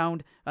making it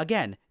sound,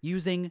 again,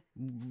 using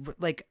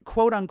like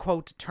quote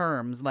unquote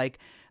terms like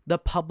the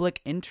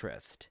public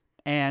interest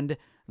and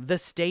the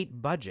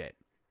state budget.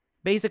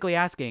 Basically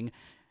asking,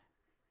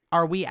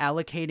 are we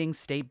allocating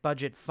state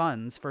budget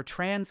funds for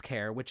trans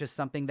care, which is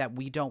something that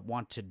we don't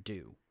want to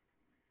do?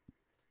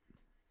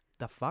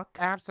 The fuck?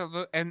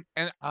 Absolutely. And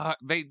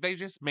they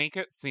just make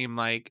it seem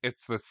like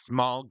it's the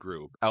small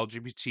group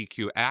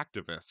LGBTQ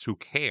activists who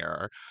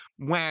care,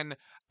 when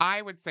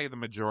I would say the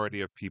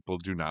majority of people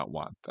do not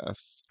want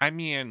this. I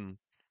mean,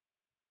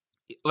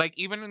 like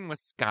even in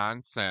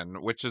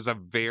Wisconsin, which is a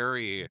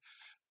very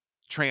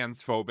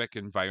transphobic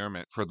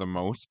environment for the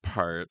most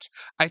part,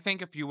 I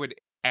think if you would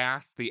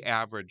ask the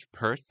average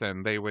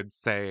person, they would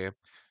say,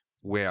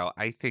 well,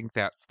 I think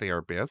that's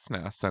their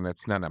business and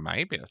it's none of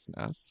my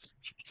business.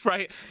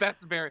 Right?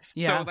 That's very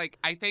Yeah. so like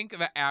I think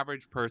the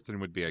average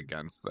person would be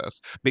against this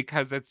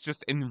because it's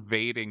just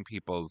invading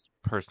people's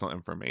personal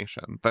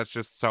information. That's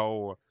just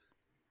so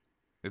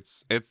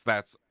it's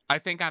that's I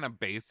think on a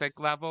basic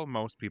level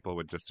most people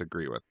would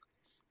disagree with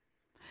this.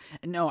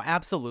 No,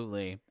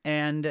 absolutely.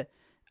 And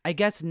I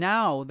guess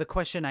now the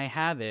question I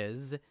have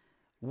is,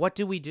 what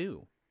do we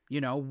do? You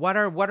know, what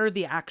are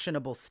the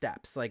actionable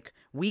steps? Like,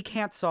 we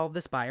can't solve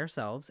this by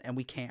ourselves, and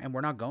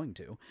we're not going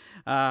to.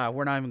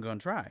 We're not even going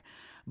to try.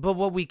 But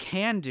what we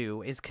can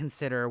do is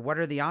consider, what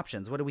are the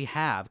options? What do we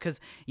have? Because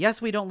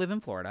yes, we don't live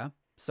in Florida,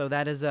 so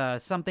that is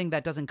something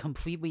that doesn't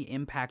completely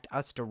impact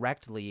us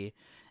directly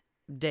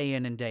day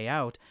in and day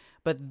out.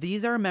 But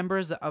these are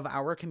members of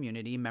our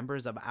community,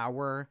 members of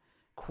our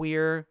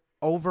queer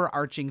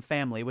overarching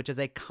family, which is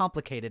a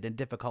complicated and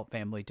difficult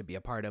family to be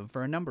a part of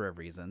for a number of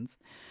reasons.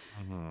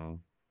 Mm-hmm.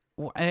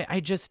 I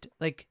just,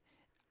 like,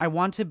 I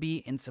want to be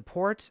in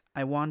support.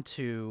 I want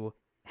to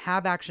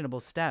have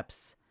actionable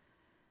steps.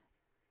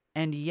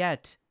 And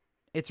yet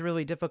it's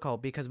really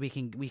difficult because we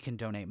can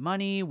donate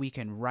money, we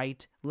can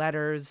write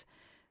letters.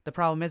 The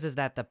problem is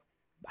that the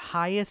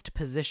highest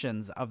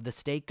positions of the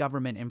state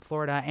government in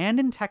Florida and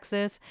in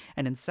Texas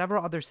and in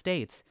several other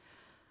states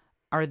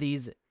are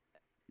these,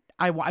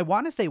 I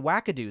want to say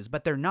wackadoos,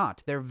 but they're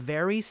not. They're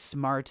very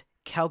smart,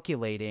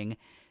 calculating,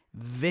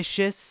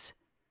 vicious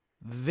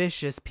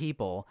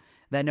people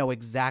that know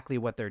exactly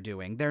what they're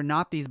doing. They're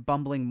not these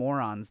bumbling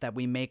morons that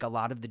we make a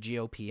lot of the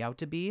GOP out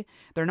to be.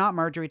 They're not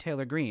Marjorie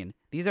Taylor Greene.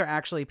 These are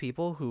actually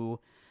people who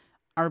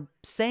are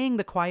saying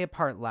the quiet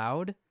part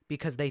loud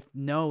because they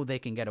know they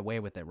can get away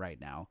with it right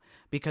now,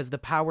 because the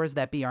powers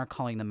that be aren't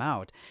calling them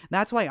out.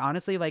 That's why,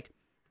 honestly, like,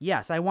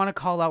 yes, I want to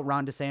call out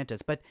Ron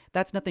DeSantis, but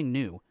that's nothing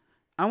new.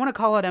 I want to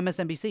call out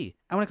MSNBC.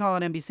 I want to call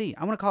out NBC.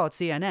 I want to call out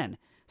CNN.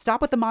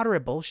 Stop with the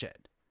moderate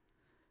bullshit.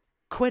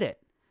 Quit it.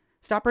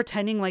 Stop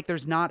pretending like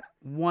there's not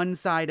one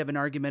side of an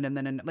argument and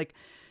then, like,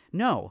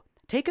 no,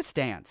 take a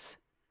stance.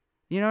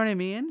 You know what I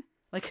mean?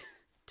 Like,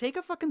 take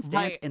a fucking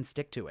stance and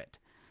stick to it.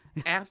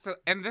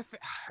 Absolutely. And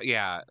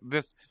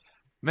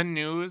the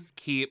news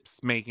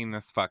keeps making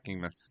this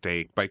fucking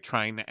mistake by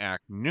trying to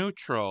act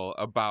neutral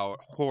about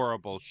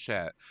horrible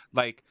shit.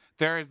 Like,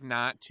 there is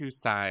not two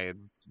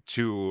sides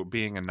to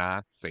being a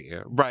Nazi,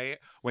 right?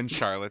 When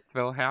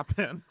Charlottesville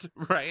happened,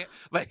 right?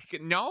 Like,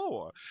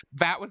 no,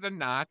 that was a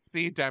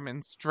Nazi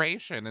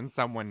demonstration and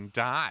someone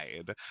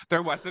died.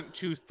 There wasn't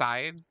two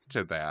sides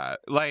to that.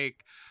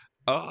 Like,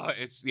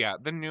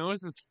 the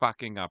news is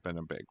fucking up in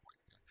a big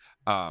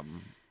way.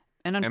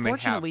 And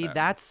unfortunately,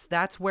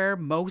 that's where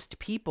most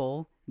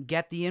people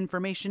get the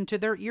information to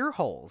their ear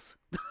holes.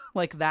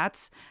 Like,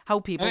 that's how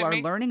people are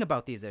learning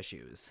about these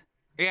issues.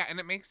 Yeah, and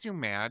it makes you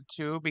mad,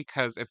 too,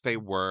 because if they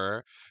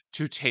were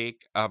to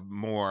take a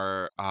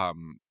more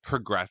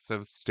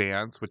progressive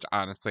stance, which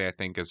honestly I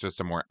think is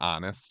just a more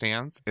honest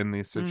stance in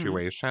these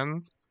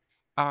situations,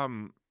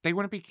 they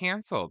wouldn't be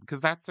canceled because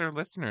that's their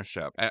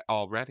listenership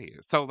already.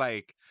 So,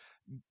 like,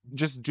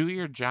 just do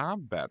your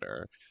job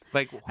better.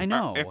 Like, I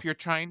know. If you're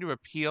trying to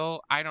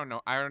appeal, I don't know.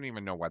 I don't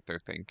even know what they're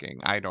thinking.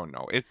 I don't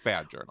know. It's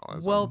bad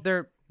journalism. Well,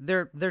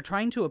 they're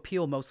trying to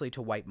appeal mostly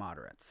to white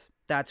moderates.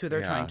 That's who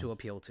they're trying to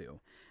appeal to.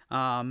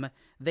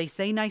 They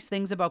say nice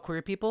things about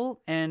queer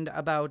people and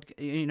about,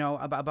 you know,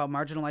 about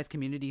marginalized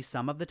communities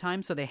some of the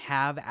time. So they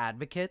have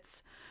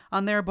advocates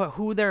on there, but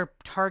who their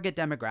target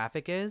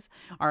demographic is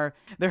are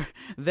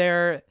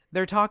they're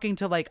talking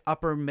to, like,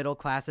 upper middle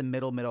class and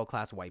middle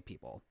class white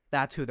people.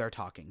 That's who they're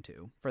talking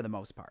to for the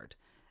most part.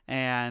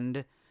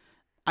 And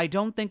I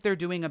don't think they're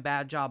doing a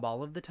bad job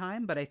all of the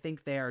time, but I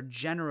think they are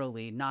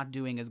generally not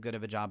doing as good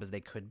of a job as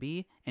they could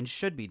be and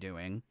should be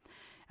doing.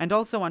 And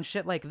also on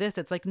shit like this,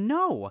 it's like,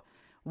 no,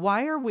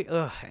 why are we...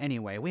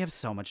 Anyway, we have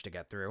so much to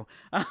get through.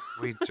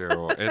 We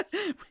do.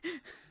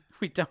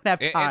 We don't have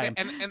time.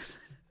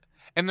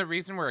 And the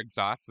reason we're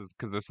exhausted is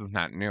because this is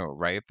not new,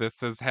 right?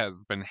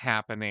 Has been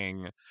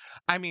happening.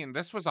 I mean,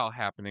 this was all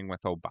happening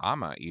with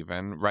Obama,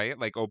 even, right?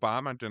 Like,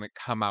 Obama didn't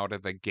come out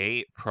of the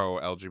gate pro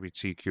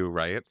LGBTQ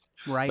rights.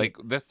 Right. Like,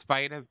 this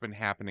fight has been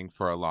happening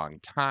for a long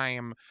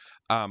time.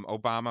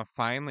 Obama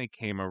finally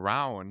came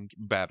around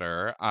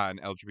better on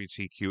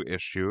LGBTQ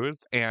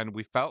issues, and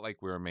we felt like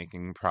we were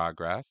making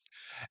progress.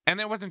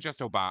 And it wasn't just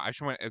Obama.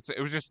 It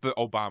was just the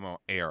Obama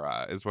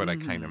era, is what I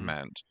kind of Mm-hmm.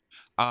 meant.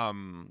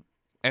 Um,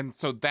 and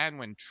so then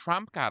when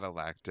Trump got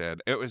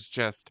elected, it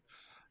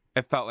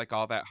felt like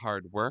all that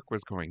hard work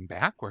was going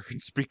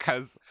backwards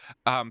because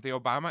the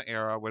Obama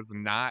era was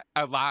not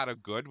a lot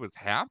of good was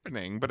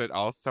happening, but it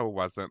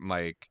wasn't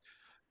like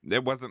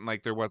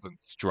there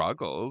wasn't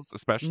struggles,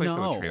 especially for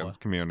the No. trans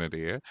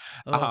community.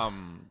 Ugh.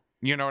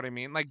 You know what I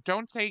mean? Like,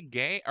 don't say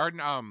gay or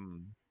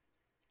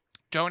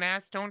don't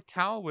ask, don't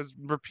tell was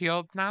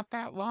repealed not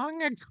that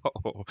long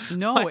ago.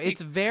 No, Like,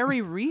 it's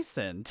very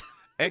recent.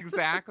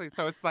 exactly.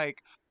 So it's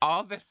like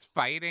all this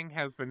fighting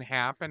has been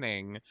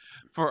happening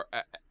for,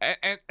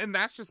 and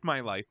that's just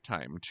my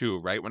lifetime too,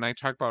 right? When I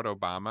talk about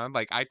Obama,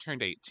 like I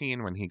turned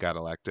 18 when he got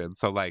elected.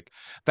 So like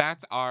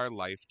that's our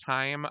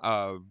lifetime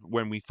of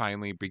when we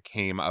finally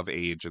became of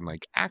age and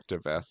like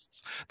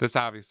activists. This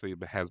obviously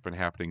has been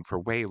happening for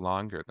way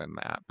longer than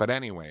that. But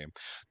anyway,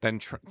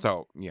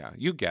 so yeah,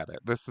 you get it.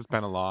 This has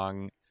been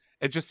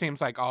it just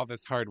seems like all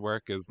this hard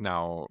work is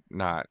now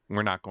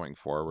we're not going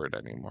forward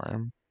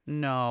anymore.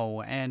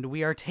 No, and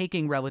we are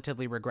taking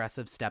relatively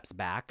regressive steps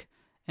back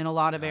in a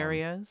lot of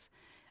areas.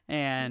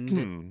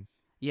 And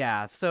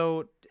yeah,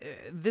 so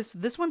this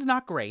one's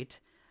not great.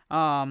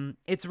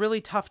 It's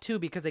really tough too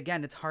because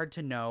again, it's hard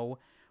to know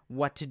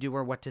what to do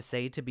or what to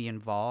say to be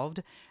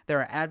involved. There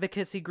are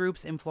advocacy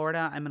groups in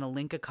Florida. I'm going to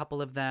link a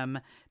couple of them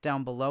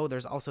down below.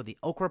 There's also the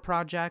Okra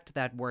Project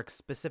that works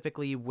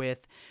specifically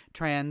with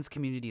trans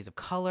communities of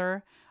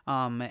color.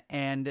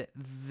 And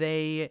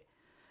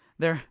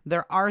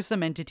there are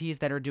some entities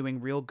that are doing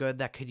real good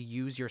that could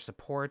use your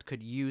support,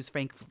 could use,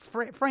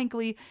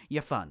 frankly,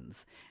 your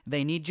funds.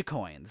 They need your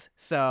coins.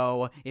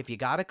 So if you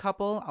got a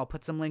couple, I'll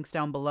put some links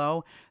down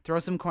below. Throw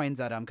some coins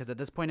at them because at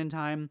this point in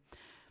time,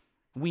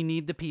 we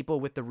need the people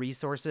with the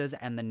resources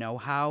and the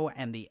know-how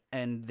and the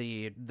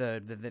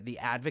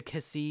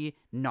advocacy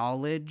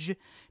knowledge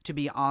to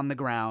be on the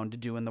ground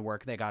doing the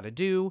work they got to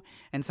do.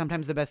 And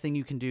sometimes the best thing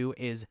you can do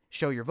is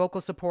show your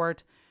vocal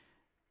support.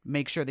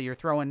 Make sure that you're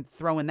throwing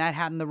that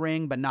hat in the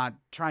ring, but not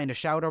trying to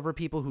shout over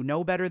people who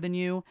know better than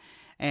you.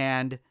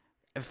 And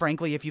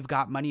frankly, if you've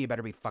got money, you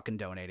better be fucking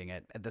donating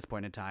it at this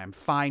point in time.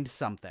 Find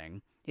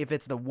something. If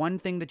it's the one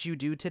thing that you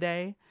do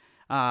today,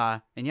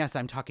 and yes,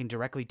 I'm talking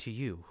directly to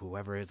you,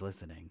 whoever is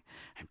listening.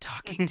 I'm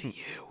talking to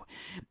you.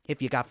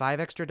 If you got $5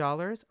 extra,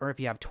 or if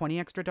you have $20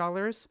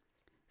 extra,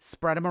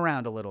 spread them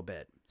around a little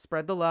bit.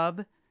 Spread the love.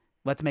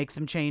 Let's make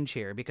some change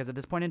here, because at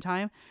this point in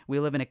time, we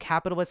live in a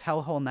capitalist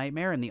hellhole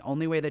nightmare, and the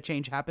only way that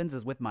change happens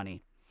is with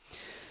money.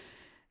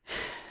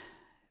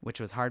 Which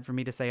was hard for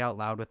me to say out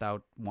loud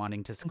without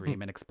wanting to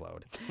scream and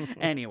explode.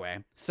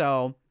 Anyway,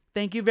 so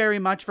thank you very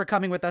much for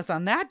coming with us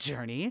on that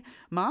journey.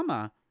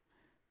 Mama,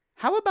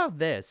 how about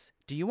this?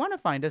 Do you want to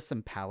find us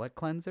some palate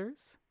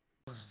cleansers?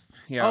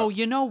 Yeah. Oh,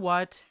 you know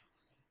what?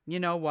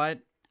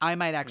 I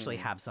might actually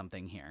have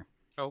something here.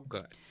 Oh,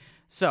 good.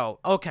 So,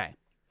 okay.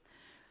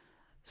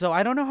 So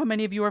I don't know how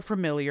many of you are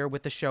familiar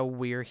with the show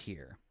We're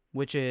Here,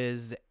 which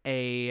is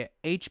a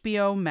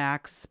HBO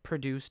Max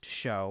produced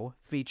show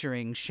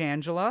featuring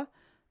Shangela,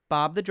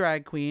 Bob the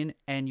Drag Queen,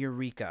 and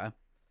Eureka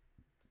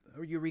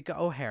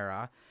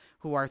O'Hara,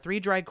 who are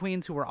 3 drag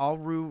queens who are all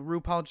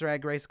RuPaul's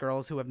Drag Race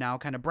girls who have now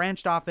kind of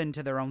branched off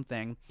into their own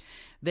thing.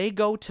 They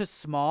go to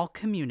small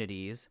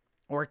communities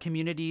or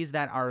communities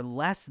that are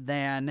less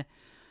than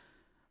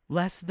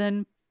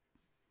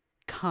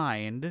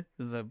kind,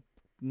 is a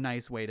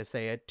nice way to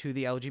say it, to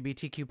the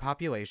LGBTQ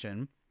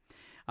population,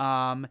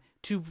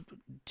 to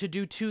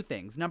do 2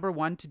 things. Number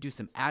 1, to do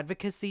some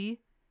advocacy.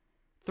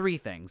 3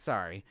 things,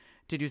 sorry.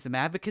 To do some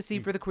advocacy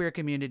for the queer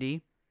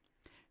community,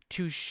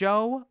 to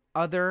show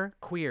other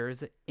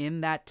queers in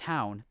that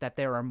town that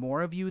there are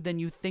more of you than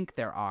you think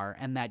there are,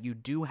 and that you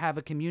do have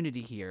a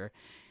community here,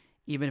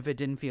 even if it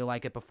didn't feel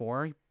like it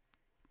before.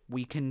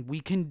 We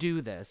can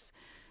do this,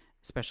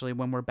 especially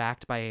when we're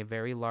backed by a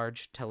very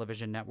large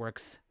television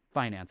network's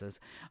finances,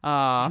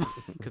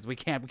 because we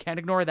can't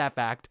ignore that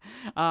fact.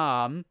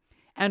 And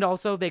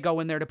also they go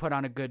in there to put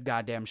on a good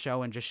goddamn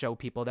show and just show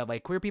people that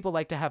like queer people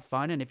like to have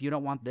fun, and if you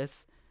don't want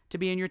this to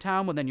be in your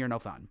town, well then you're no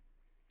fun.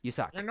 You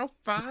suck. You're no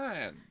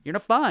fun. You're no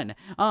fun.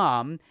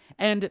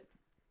 And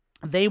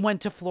they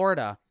went to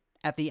Florida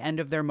at the end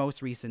of their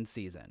most recent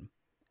season,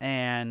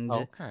 and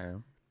Okay.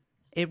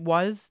 it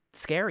was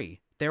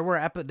scary. There were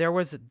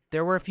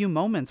a few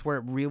moments where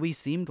it really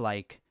seemed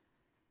like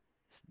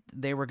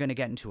they were going to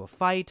get into a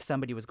fight.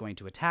 Somebody was going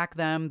to attack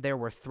them. There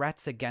were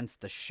threats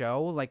against the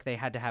show, like they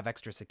had to have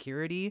extra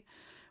security,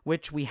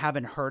 which we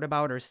haven't heard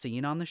about or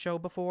seen on the show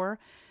before.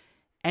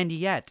 And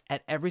yet,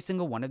 at every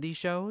single one of these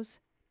shows,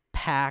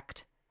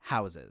 packed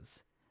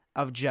houses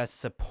of just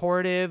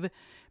supportive,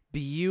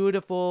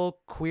 beautiful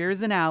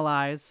queers and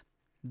allies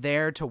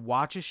there to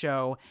watch a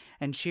show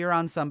and cheer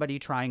on somebody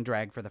trying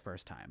drag for the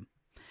first time.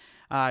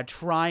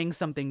 Trying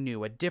something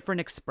new, a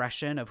different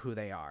expression of who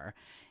they are.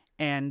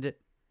 And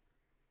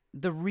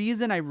the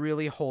reason I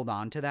really hold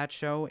on to that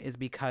show is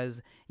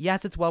because,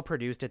 yes, it's well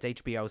produced. It's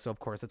HBO, so of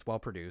course it's well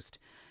produced.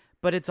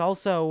 But it's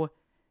also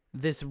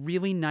this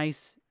really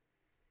nice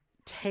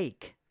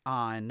take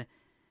on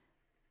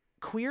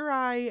Queer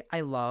Eye.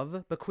 I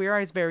love, but Queer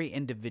Eye is very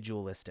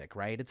individualistic,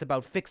 right? It's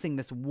about fixing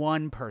this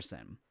one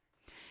person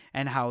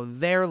and how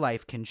their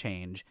life can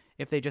change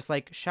if they just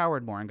like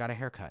showered more and got a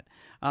haircut,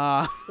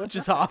 which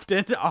is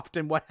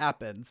often what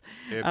happens.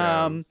 It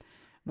is.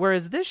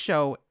 Whereas this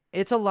show,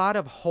 it's a lot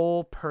of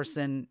whole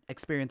person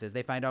experiences.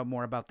 They find out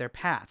more about their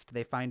past.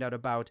 They find out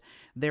about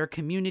their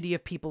community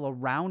of people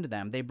around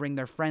them. They bring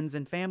their friends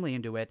and family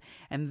into it.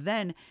 And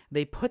then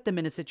they put them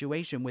in a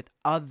situation with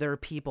other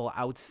people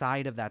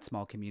outside of that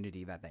small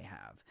community that they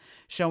have,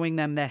 showing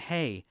them that,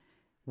 hey,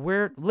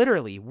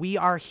 we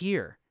are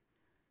here.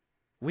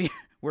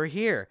 We're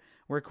here.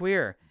 We're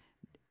queer.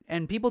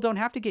 And people don't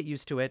have to get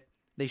used to it.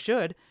 They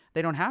should.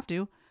 They don't have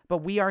to. But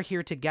we are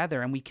here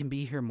together and we can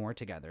be here more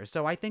together.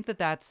 So I think that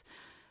that's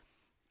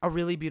a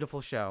really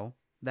beautiful show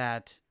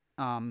that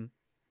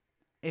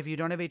if you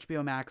don't have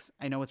HBO Max,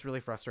 I know it's really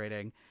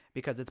frustrating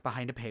because it's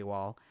behind a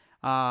paywall.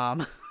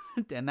 And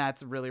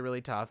that's really,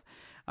 really tough.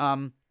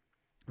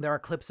 There are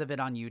clips of it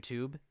on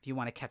YouTube if you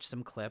want to catch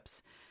some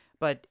clips.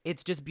 But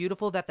it's just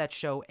beautiful that that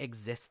show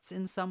exists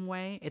in some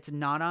way. It's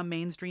not on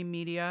mainstream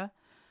media,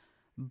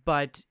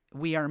 but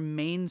we are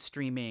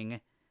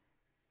mainstreaming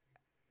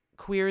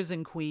queers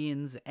and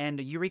queens, and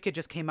Eureka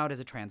just came out as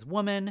a trans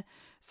woman.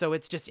 So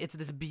it's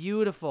this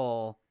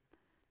beautiful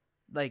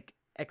like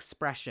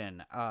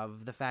expression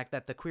of the fact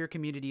that the queer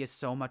community is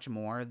so much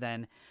more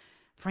than,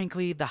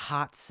 frankly, the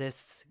hot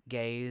cis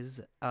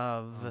gays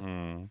of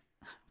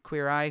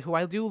Queer Eye, who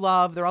I do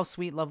love. They're all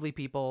sweet, lovely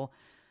people,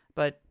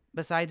 but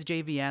besides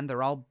JVN,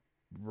 they're all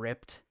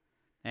ripped,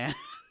 and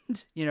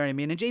you know what I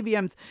mean? And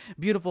JVM's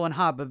beautiful and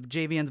hot, but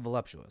JVN's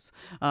voluptuous.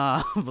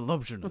 And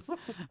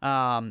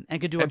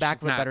could do a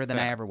backflip better than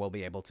I ever will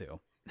be able to.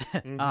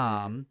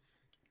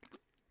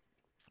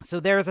 So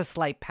there's a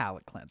slight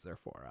palate cleanser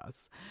for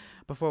us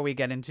before we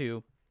get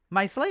into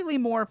my slightly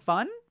more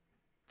fun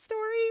story?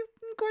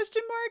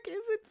 Question mark.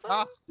 Is it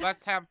fun?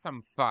 Let's have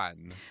some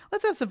fun.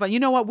 Let's have some fun. You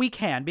know what? We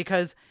can,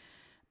 because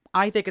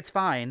I think it's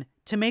fine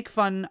to make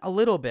fun a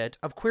little bit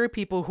of queer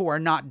people who are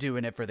not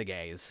doing it for the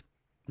gays.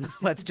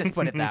 Let's just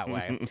put it that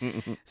way.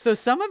 So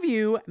some of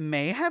you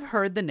may have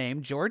heard the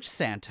name George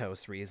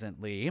Santos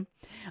recently.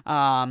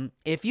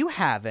 If you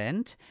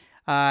haven't,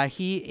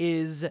 he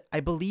is, I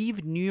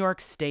believe, New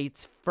York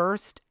State's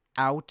first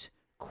out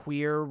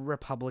queer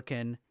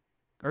Republican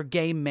or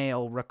gay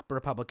male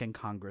Republican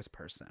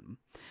congressperson.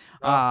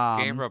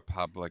 Gay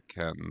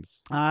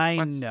Republicans. I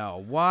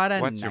know. What a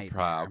What's nightmare. your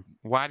problem?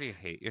 Why do you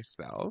hate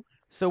yourself?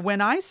 So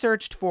when I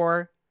searched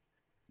for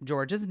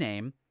George's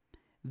name,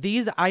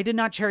 I did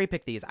not cherry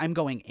pick these. I'm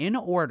going in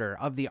order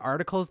of the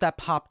articles that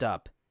popped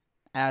up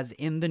as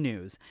in the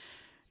news.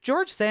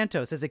 George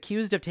Santos is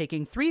accused of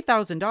taking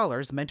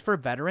 $3,000 meant for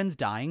veterans'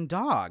 dying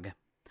dog.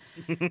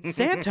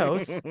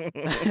 Santos,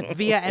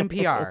 via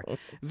NPR,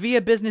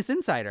 via Business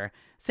Insider,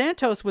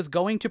 Santos was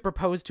going to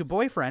propose to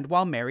boyfriend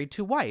while married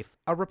to wife,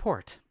 a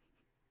report.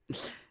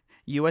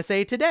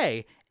 USA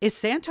Today, is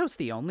Santos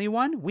the only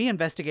one? We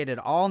investigated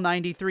all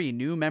 93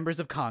 new members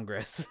of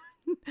Congress.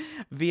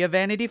 Via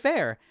Vanity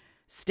Fair,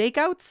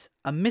 stakeouts,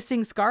 a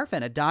missing scarf,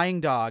 and a dying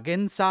dog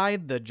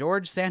inside the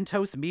George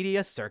Santos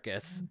media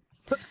circus.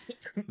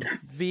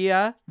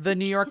 Via the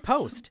New York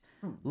Post,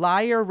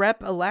 liar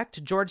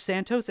rep-elect George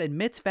Santos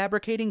admits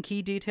fabricating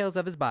key details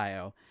of his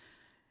bio.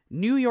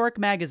 New York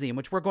Magazine,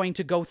 which we're going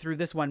to go through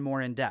this one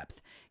more in depth.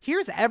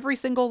 Here's every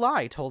single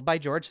lie told by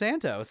George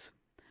Santos.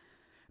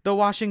 The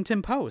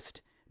Washington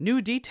Post,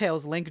 new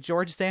details link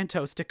George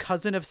Santos to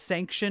cousin of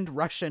sanctioned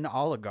Russian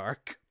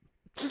oligarch.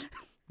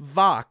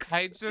 Vox.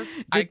 I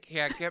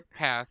can't get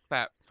past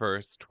that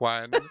first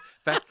one.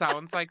 That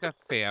sounds like a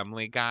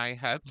Family Guy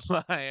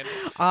headline.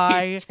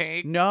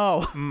 I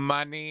know.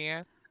 Money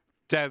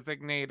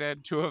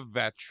designated to a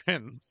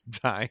veteran's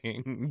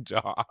dying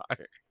dog.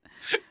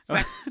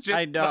 That's just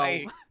I know.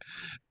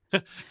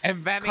 Like,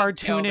 and then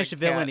cartoonish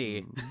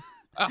villainy.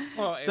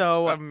 Oh,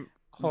 So,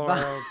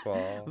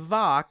 horrible.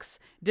 Vox,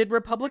 did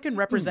Republican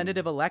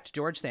Representative-elect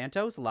George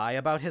Santos lie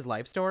about his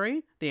life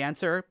story? The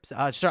answer,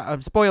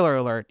 spoiler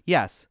alert,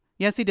 yes.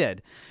 Yes, he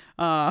did.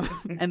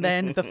 And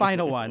then the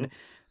final one,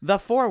 the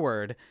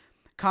forward.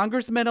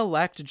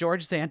 Congressman-elect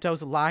George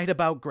Santos lied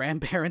about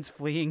grandparents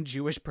fleeing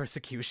Jewish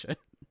persecution.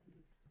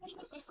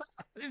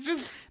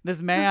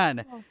 This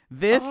man,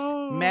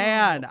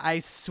 I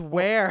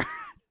swear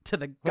to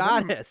the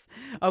goddess.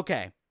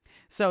 Okay,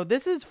 so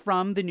this is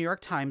from the New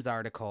York Times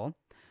article.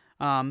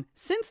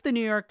 This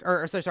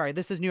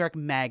is New York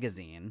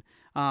Magazine.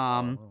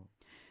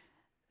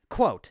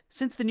 Quote,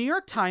 since the New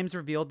York Times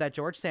revealed that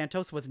George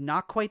Santos was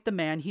not quite the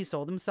man he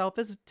sold himself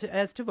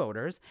as to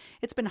voters,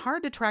 it's been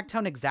hard to track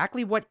down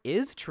exactly what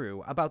is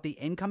true about the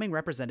incoming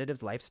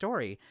representative's life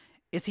story.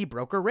 Is he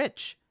broke or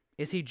rich?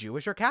 Is he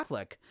Jewish or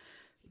Catholic?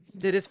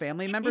 Did his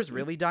family members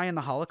really die in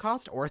the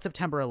Holocaust or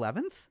September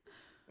 11th?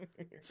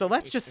 So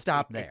let's just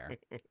stop there.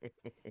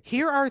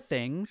 Here are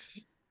things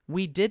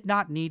we did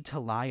not need to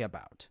lie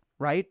about,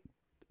 right?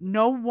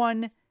 No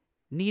one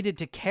needed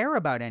to care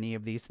about any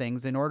of these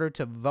things in order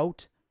to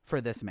vote for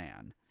this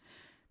man.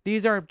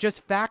 These are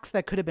just facts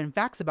that could have been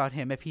facts about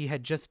him if he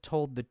had just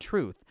told the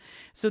truth.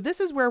 So this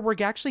is where we're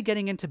actually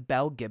getting into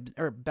Belle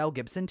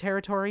Gibson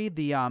territory,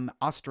 the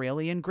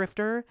Australian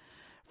grifter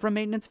from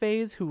Maintenance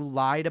Phase who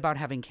lied about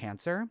having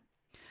cancer.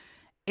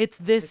 It's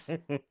this,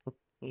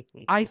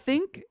 I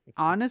think,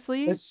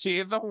 honestly... Is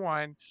she the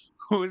one?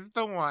 Who's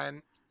the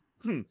one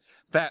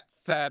that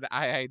said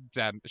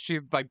she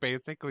like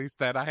basically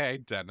said I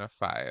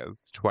identify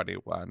as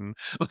 21,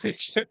 like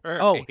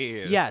her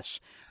age. Yes.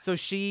 So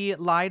she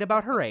lied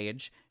about her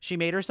age. She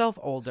made herself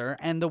older,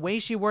 and the way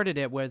she worded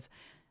it was,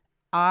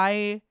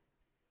 I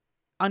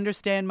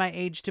understand my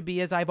age to be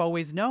as I've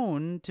always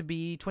known, to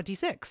be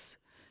 26.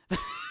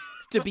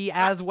 To be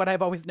as what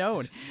I've always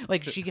known.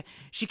 Like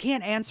she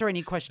can't answer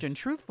any question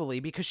truthfully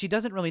because she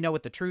doesn't really know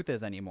what the truth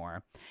is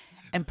anymore.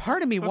 And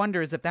part of me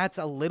wonders if that's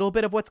a little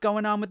bit of what's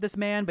going on with this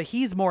man, but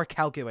he's more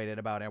calculated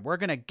about it. We're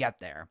going to get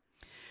there.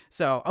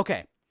 So,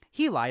 okay.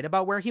 He lied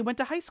about where he went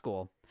to high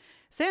school.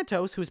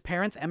 Santos, whose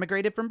parents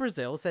emigrated from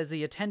Brazil, says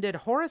he attended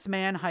Horace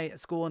Mann High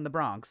School in the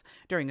Bronx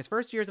during his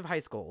first years of high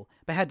school,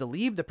 but had to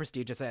leave the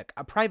prestigious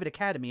private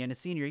academy in his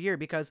senior year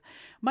because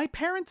my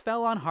parents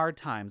fell on hard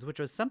times, which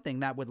was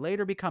something that would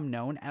later become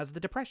known as the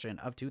Depression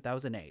of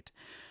 2008.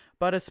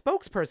 But a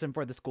spokesperson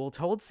for the school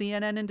told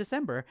CNN in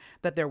December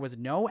that there was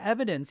no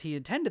evidence he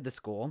attended the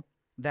school,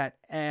 that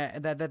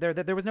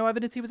there was no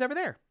evidence he was ever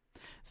there.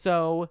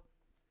 So,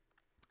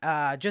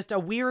 just a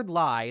weird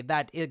lie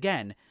that,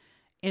 again,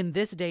 in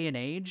this day and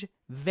age,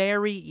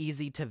 very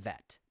easy to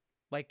vet.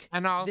 Like,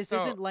 and also, this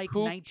isn't like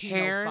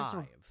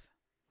 1905.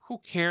 Who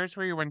cares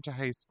where you went to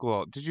high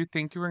school? Did you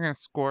think you were going to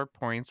score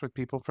points with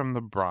people from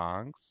the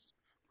Bronx?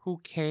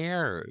 Who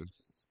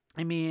cares?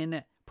 I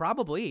mean,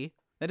 probably.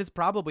 That is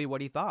probably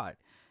what he thought.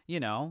 You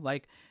know,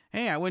 like,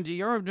 hey, I went to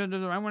Europe, I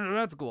went to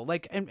that school.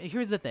 Like, and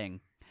here's the thing.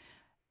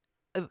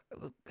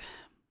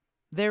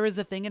 There is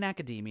a thing in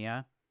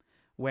academia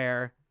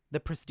where the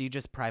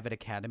prestigious private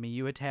academy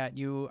you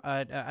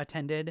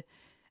attended,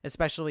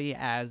 especially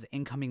as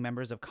incoming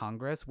members of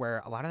Congress,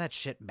 where a lot of that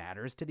shit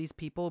matters to these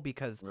people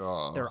because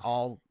they're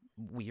all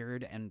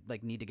weird and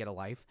like need to get a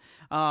life.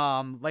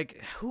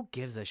 Like, who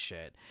gives a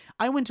shit?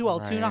 I went to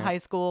Altoona High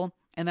School,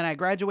 and then I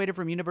graduated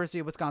from University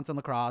of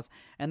Wisconsin-La Crosse,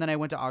 and then I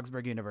went to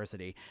Augsburg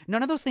University.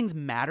 None of those things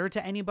matter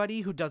to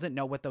anybody who doesn't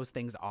know what those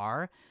things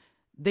are.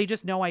 They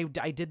just know I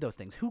did those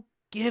things. Who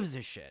gives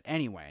a shit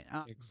anyway?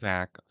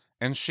 Exactly.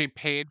 And she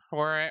paid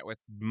for it with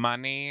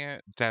money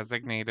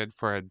designated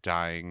for a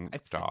dying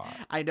dog.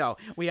 I know.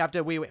 We have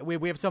to.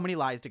 We have so many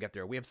lies to get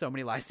through. We have to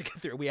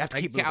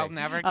keep moving. I'll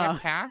never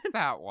get past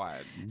that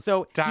one.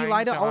 So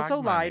dying he also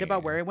lied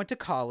about where he went to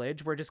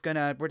college. We're just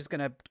gonna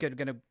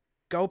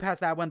go past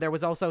that one. There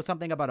was also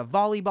something about a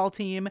volleyball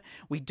team.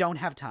 We don't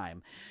have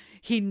time.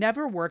 He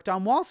never worked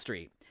on Wall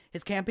Street.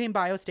 His campaign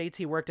bio states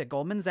he worked at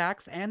Goldman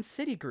Sachs and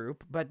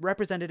Citigroup, but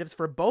representatives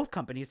for both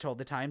companies told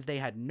the Times they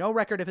had no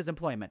record of his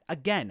employment.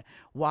 Again,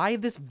 why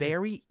this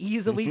very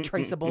easily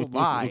traceable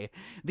lie?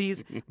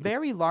 These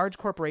very large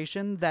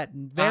corporations that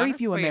very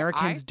few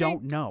Americans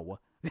don't know.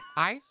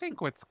 I think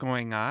what's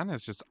going on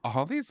is just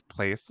all these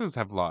places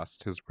have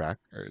lost his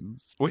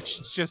records, which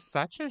is just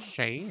such a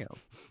shame.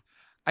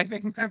 I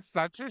think that's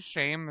such a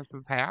shame this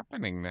is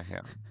happening to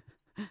him.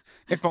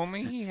 If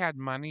only he had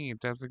money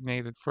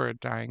designated for a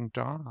dying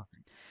dog.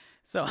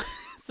 So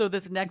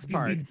this next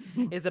part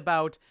is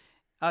about,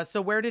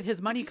 so where did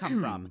his money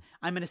come from?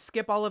 I'm going to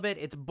skip all of it.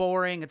 It's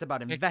boring. It's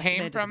about investment. It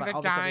came from it's about the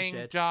all this dying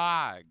other shit.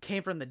 dog.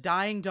 Came from the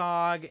dying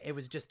dog. It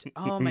was just,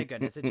 oh my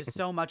goodness. It's just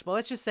so much. But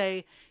let's just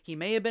say he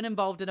may have been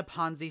involved in a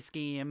Ponzi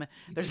scheme.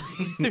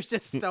 There's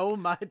just so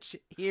much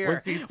here.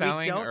 Was he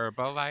selling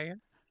Herbalife?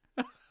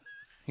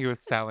 He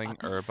was selling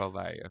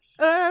Herbalife.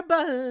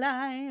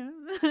 Herbalife.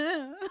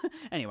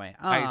 Anyway,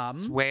 I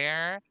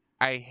swear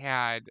I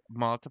had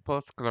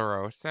multiple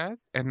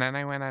sclerosis, and then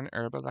I went on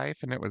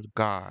Herbalife, and it was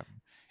gone.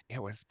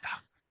 It was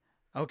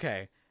gone.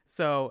 Okay,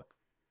 so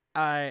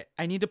I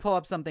need to pull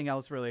up something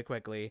else really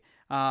quickly.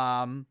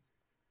 Santos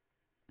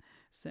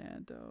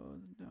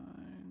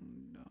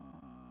dying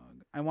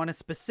dog. I want to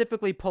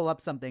specifically pull up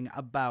something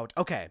about.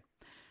 Okay,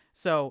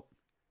 so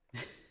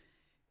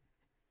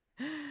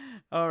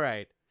all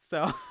right.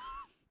 So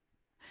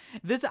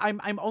this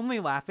I'm only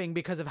laughing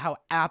because of how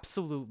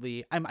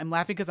absolutely I'm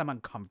laughing because I'm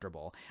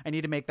uncomfortable. I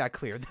need to make that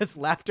clear. This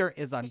laughter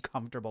is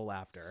uncomfortable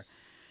laughter.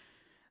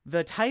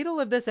 The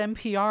title of this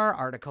NPR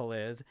article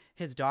is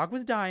 "His dog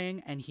was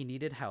dying and he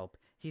needed help.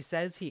 He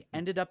says he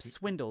ended up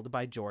swindled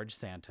by George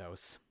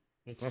Santos."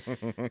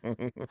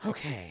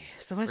 Okay,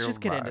 so let's Too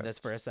just get into much. this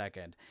for a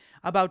second.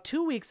 About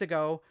 2 weeks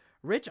ago,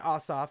 Rich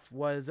Ossoff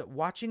was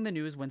watching the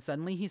news when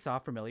suddenly he saw a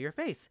familiar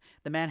face.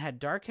 The man had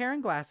dark hair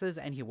and glasses,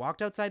 and he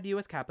walked outside the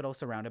U.S. Capitol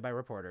surrounded by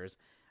reporters.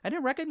 I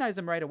didn't recognize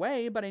him right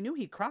away, but I knew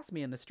he crossed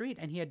me in the street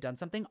and he had done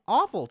something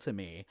awful to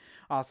me,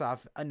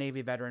 Ossoff, a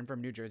Navy veteran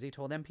from New Jersey,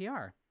 told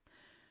NPR.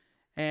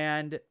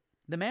 And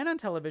the man on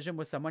television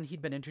was someone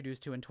he'd been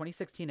introduced to in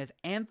 2016 as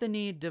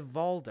Anthony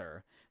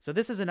DeValder. So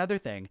this is another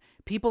thing.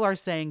 People are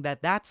saying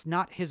that that's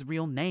not his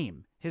real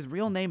name. His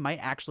real name might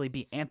actually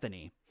be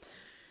Anthony.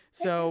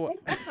 So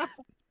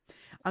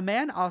a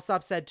man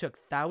Ossoff said took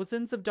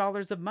thousands of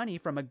dollars of money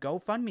from a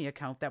GoFundMe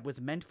account that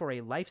was meant for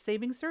a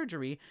life-saving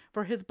surgery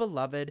for his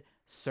beloved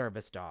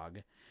service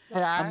dog.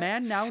 A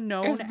man now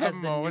known as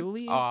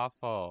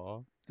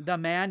awful. The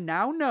man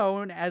now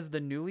known as the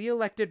newly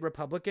elected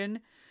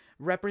Republican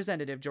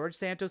Representative George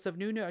Santos of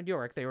New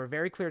York. They were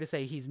very clear to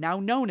say he's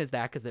now known as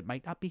that because it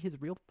might not be his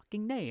real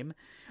fucking name.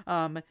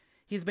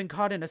 He's been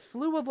caught in a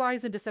slew of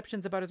lies and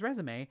deceptions about his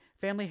resume,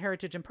 family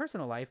heritage, and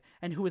personal life,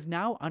 and who is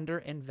now under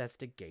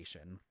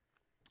investigation.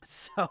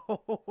 So,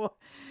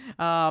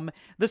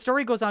 the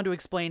story goes on to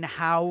explain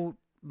how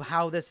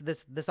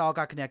this all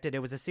got connected.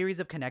 It was a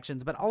series of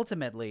connections, but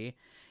ultimately,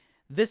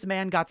 this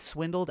man got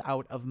swindled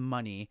out of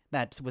money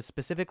that was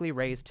specifically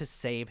raised to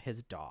save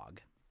his dog.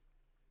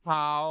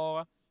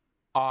 How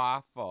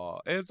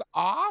awful. It's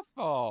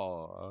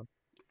awful.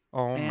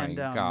 Oh my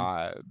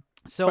God.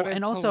 So, but it's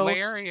and also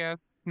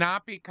hilarious,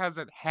 not because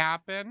it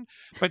happened,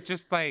 but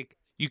just like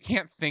you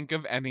can't think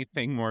of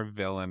anything more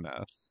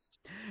villainous.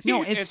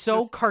 No, it's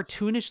so just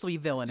cartoonishly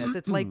villainous.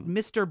 It's like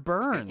Mr.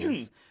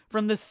 Burns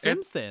from The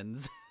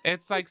Simpsons.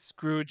 It's like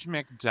Scrooge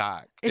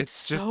McDuck.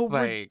 It's just so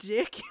like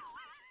ridiculous.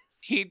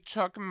 he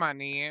took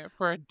money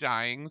for a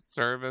dying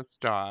service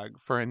dog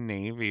for a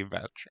Navy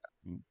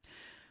veteran.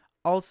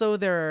 Also,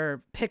 there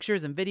are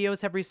pictures and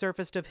videos have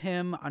resurfaced of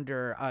him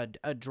under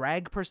a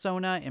drag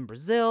persona in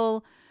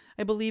Brazil,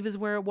 I believe is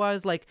where it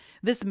was. Like,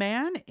 this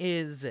man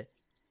is,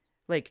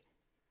 like,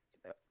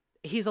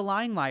 he's a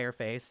lying liar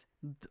face.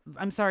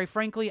 I'm sorry,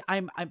 frankly,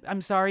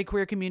 I'm sorry,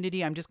 queer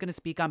community. I'm just going to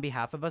speak on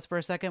behalf of us for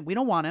a second. We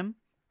don't want him.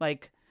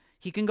 Like,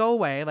 he can go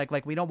away.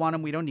 Like we don't want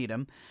him. We don't need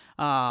him.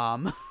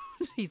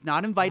 He's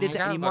not invited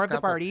to any more of the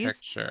parties.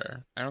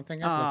 I don't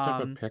think I've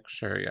looked up a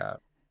picture yet.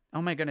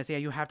 Oh my goodness, yeah,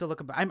 you have to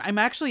look up. I'm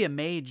actually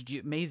amazed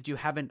you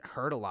haven't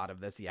heard a lot of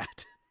this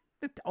yet.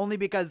 Only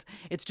because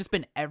it's just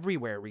been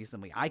everywhere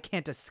recently. I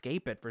can't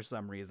escape it for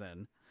some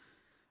reason.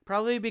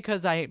 Probably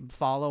because I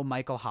follow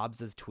Michael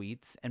Hobbs's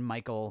tweets, and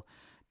Michael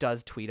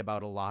does tweet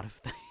about a lot of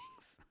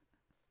things.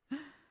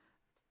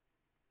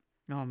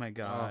 Oh my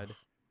God. Oh.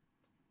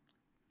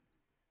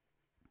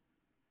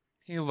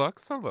 He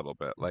looks a little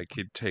bit like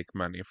he'd take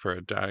money for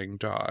a dying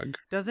dog.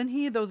 Doesn't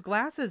he? Those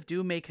glasses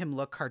do make him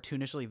look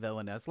cartoonishly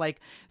villainous. Like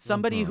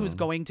somebody who's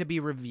going to be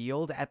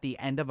revealed at the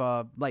end of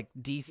a like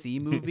DC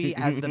movie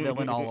as the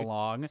villain all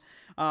along.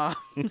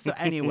 So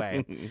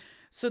anyway,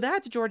 so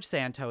that's George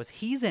Santos.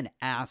 He's an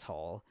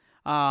asshole.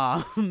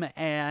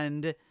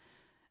 And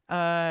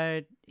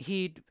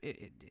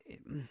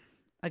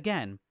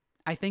again,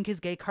 I think his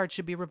gay card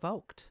should be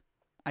revoked.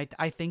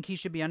 I think he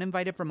should be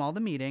uninvited from all the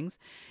meetings.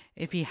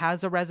 If he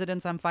has a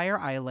residence on Fire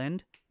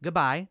Island,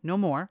 goodbye, no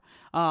more.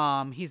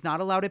 He's not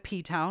allowed at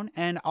P-Town,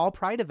 and all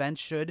Pride events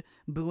should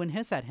boo and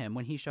hiss at him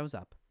when he shows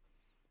up.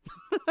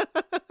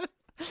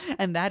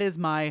 And that is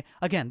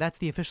that's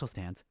the official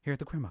stance here at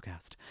the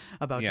QueerMoCast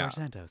about George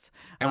Santos.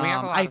 And we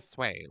have a lot of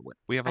sway.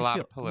 We have a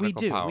lot of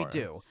political power. We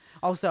do.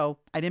 Also,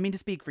 I didn't mean to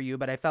speak for you,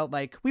 but I felt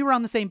like we were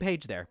on the same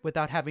page there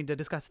without having to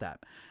discuss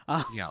that.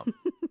 Yeah.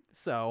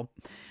 So,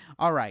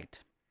 all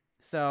right.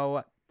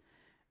 So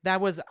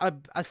that was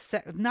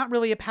not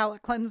really a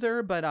palate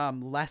cleanser, but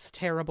less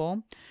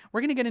terrible.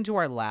 We're gonna get into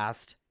our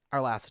last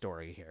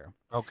story here.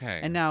 Okay.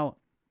 And now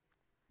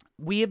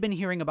we have been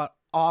hearing about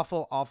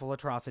awful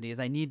atrocities.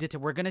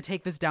 We're gonna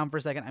take this down for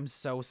a second. I'm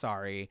so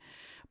sorry,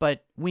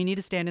 but we need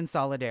to stand in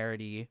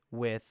solidarity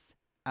with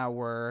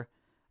our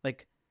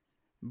like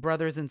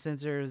brothers and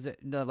sisters,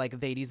 the like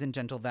ladies and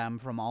gentle them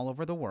from all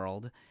over the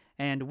world.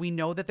 And we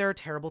know that there are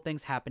terrible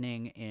things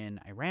happening in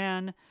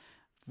Iran.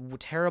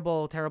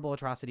 Terrible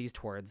atrocities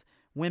towards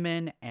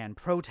women and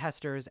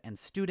protesters and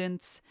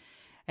students.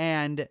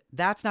 And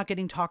that's not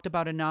getting talked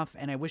about enough.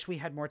 And I wish we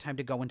had more time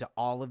to go into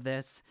all of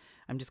this.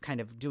 I'm just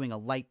kind of doing a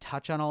light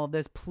touch on all of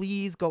this.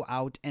 Please go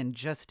out and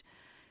just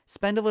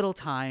spend a little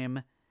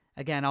time.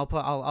 Again, I'll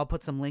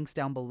put some links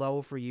down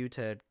below for you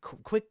to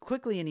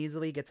quickly and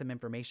easily get some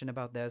information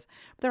about this.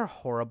 But there are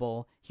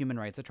horrible human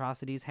rights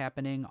atrocities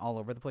happening all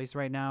over the place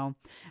right now.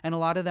 And a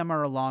lot of them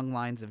are along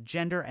lines of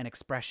gender and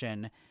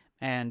expression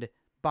and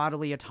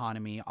bodily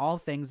autonomy, all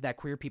things that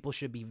queer people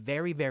should be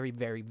very, very,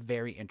 very,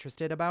 very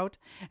interested about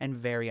and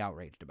very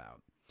outraged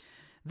about.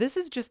 This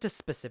is just a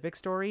specific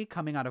story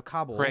coming out of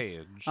Kabul.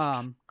 Craged.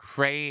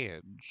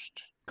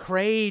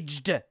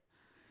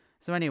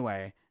 So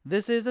anyway,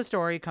 this is a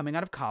story coming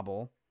out of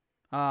Kabul,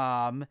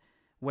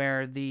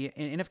 where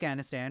in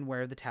Afghanistan,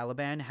 where the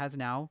Taliban has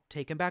now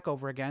taken back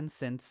over again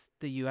since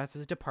the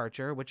U.S.'s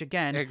departure, which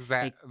again, a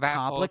That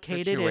whole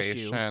complicated issue.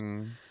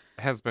 situation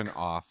has been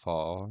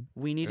awful.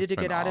 We needed to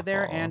get out of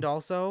there, and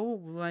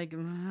also like,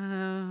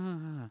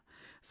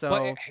 so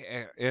But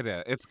it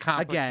is. It's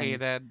again,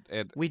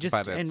 complicated. we just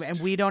and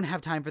we don't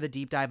have time for the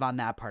deep dive on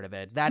that part of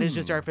it. That is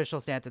just our official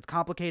stance. It's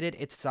complicated.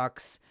 It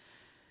sucks.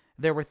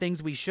 There were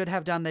things we should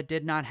have done that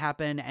did not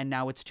happen, and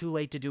now it's too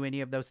late to do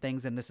any of those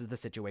things, and this is the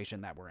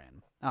situation that we're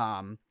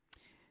in.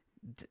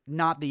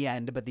 Not the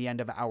end, but the end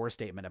of our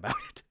statement about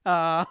it.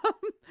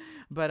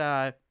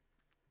 But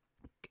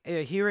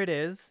here it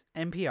is,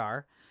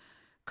 NPR.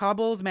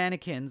 Kabul's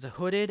mannequins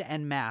hooded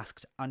and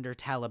masked under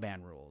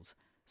Taliban rules.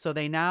 So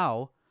they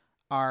now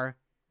are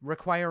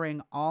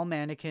requiring all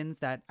mannequins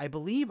that I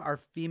believe are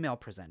female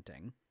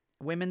presenting,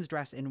 women's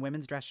dress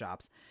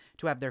shops,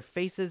 to have their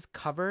faces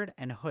covered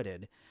and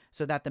hooded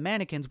so that the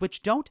mannequins,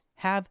 which don't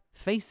have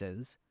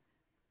faces,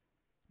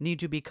 need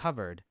to be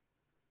covered.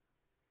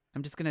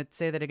 I'm just going to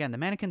say that again. The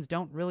mannequins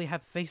don't really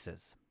have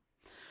faces.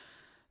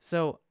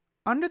 So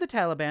under the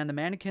Taliban, the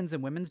mannequins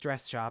in women's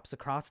dress shops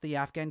across the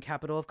Afghan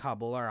capital of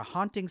Kabul are a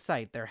haunting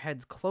sight, their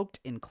heads cloaked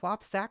in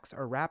cloth sacks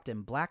or wrapped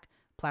in black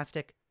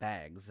plastic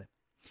bags.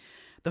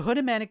 The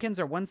hooded mannequins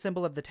are one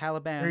symbol of the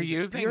Taliban's... They're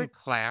using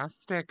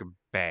plastic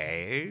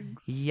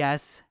bags?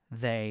 Yes,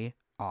 they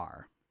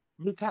are.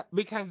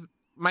 Because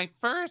my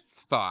first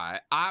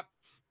thought,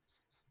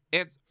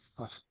 it's,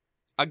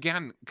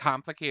 again,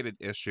 complicated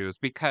issues,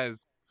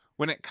 because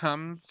when it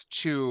comes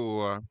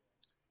to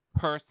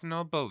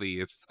personal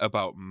beliefs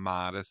about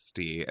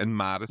modesty and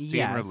modesty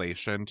in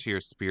relation to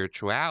your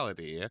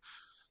spirituality,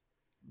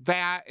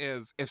 that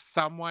is, if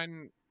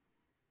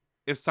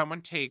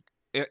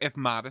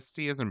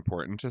modesty is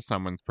important to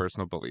someone's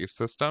personal belief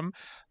system,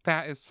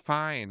 that is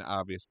fine,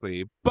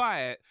 obviously.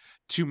 But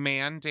to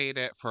mandate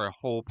it for a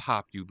whole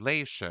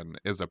population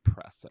is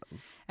oppressive.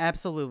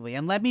 Absolutely.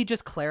 And let me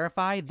just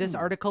clarify, this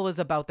article is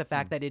about the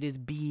fact that it is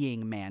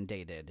being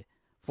mandated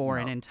for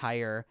an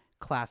entire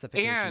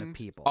classification of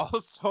people.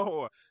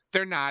 Also,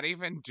 they're not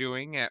even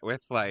doing it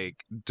with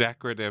like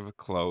decorative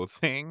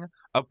clothing.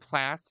 A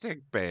plastic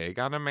bag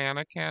on a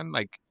mannequin,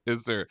 like,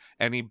 is there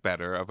any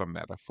better of a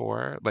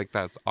metaphor? Like,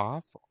 that's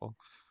awful.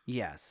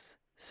 Yes.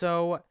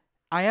 So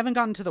I haven't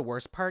gotten to the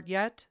worst part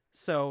yet,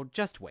 so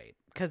just wait,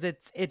 because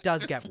it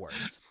does get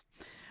worse.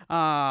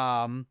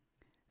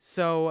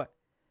 So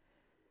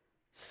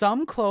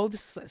some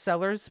clothes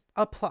sellers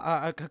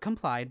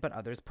complied, but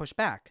others pushed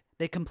back.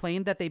 They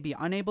complained that they'd be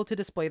unable to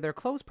display their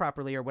clothes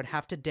properly or would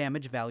have to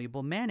damage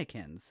valuable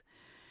mannequins.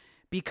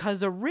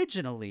 Because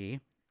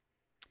originally...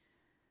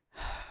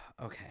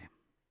 Okay.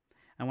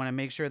 I want to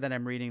make sure that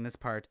I'm reading this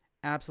part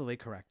absolutely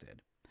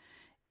corrected.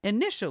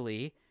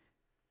 Initially,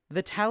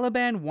 the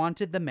Taliban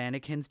wanted the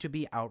mannequins to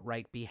be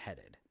outright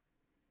beheaded.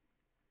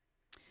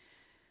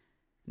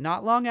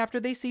 Not long after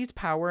they seized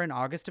power in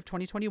August of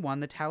 2021,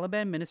 the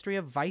Taliban Ministry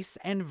of Vice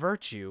and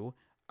Virtue,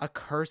 a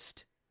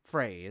cursed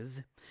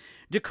phrase,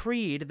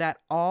 decreed that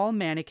all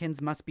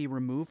mannequins must be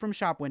removed from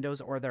shop windows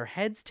or their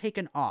heads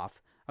taken off,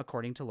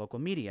 according to local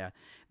media.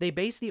 They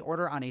based the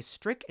order on a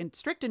strict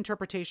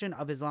interpretation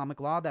of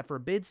Islamic law that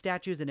forbids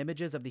statues and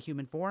images of the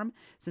human form,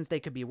 since they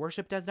could be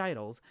worshipped as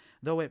idols,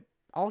 though it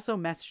also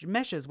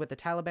meshes with the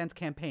Taliban's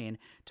campaign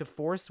to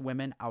force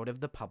women out of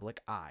the public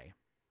eye.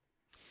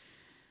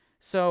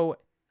 So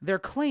they're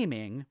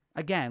claiming,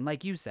 again,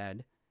 like you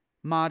said,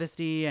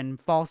 modesty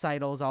and false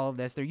idols, all of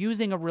this. They're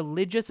using a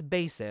religious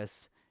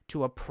basis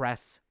to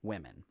oppress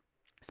women,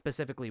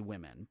 specifically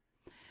women.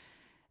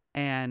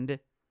 And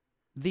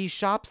these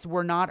shops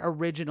were not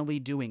originally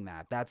doing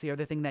that. That's the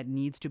other thing that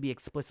needs to be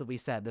explicitly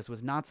said. This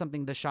was not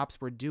something the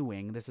shops were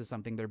doing. This is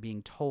something they're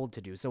being told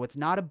to do. So it's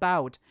not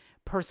about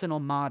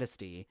personal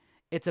modesty.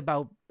 It's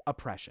about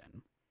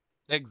oppression.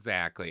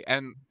 Exactly.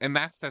 And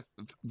that's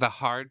the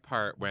hard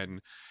part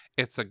when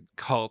it's a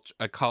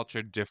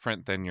culture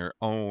different than your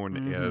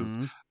own,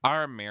 is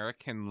our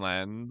American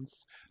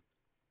lens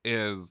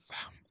is...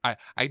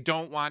 I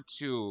don't want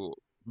to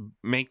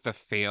make the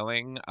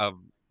failing of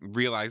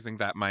realizing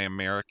that my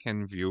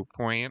American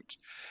viewpoint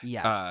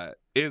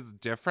is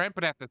different,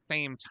 but at the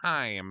same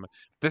time,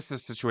 this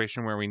is a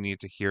situation where we need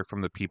to hear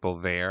from the people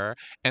there,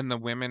 and the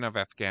women of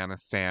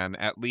Afghanistan,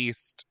 at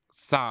least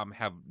some,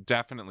 have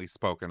definitely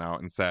spoken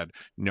out and said,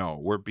 no,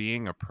 we're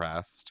being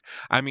oppressed.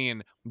 I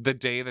mean, the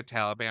day the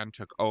Taliban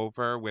took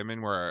over,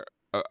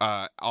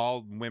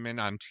 all women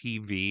on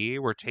TV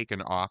were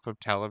taken off of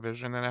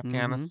television in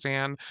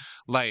Afghanistan.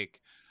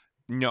 Like,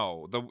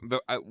 no,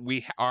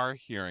 we are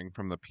hearing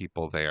from the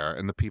people there,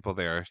 and the people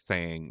there are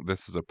saying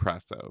this is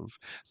oppressive.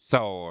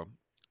 So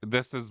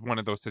this is one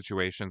of those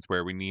situations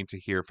where we need to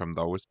hear from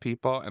those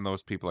people, and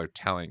those people are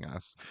telling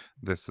us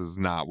this is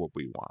not what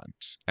we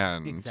want.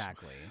 And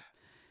exactly.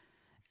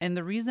 And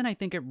the reason I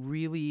think it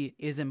really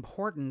is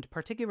important,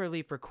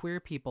 particularly for queer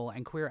people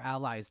and queer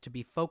allies, to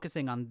be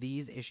focusing on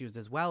these issues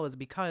as well, is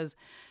because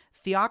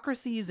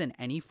theocracies in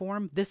any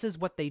form, this is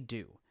what they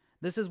do.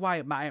 This is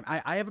why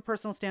I have a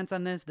personal stance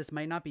on this. This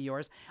might not be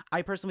yours.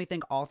 I personally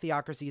think all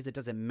theocracies, it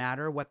doesn't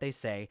matter what they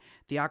say.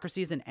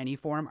 Theocracies in any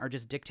form are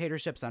just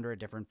dictatorships under a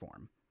different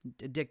form.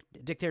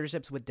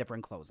 Dictatorships with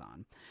different clothes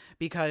on.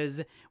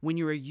 Because when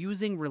you are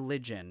using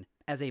religion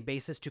as a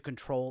basis to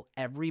control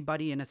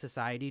everybody in a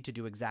society to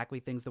do exactly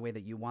things the way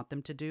that you want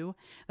them to do,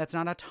 that's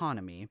not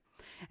autonomy.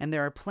 And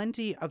there are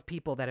plenty of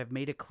people that have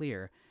made it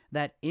clear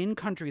that in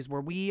countries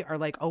where we are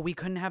like, oh, we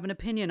couldn't have an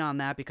opinion on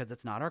that because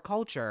it's not our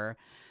culture,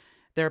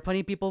 there are plenty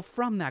of people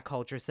from that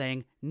culture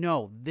saying,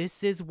 no,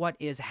 this is what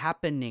is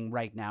happening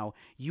right now.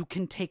 You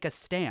can take a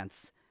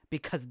stance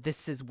because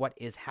this is what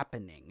is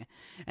happening.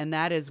 And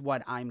that is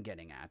what I'm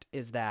getting at,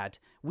 is that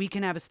we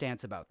can have a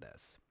stance about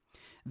this.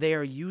 They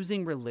are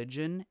using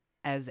religion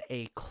as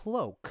a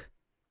cloak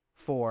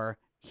for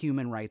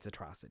human rights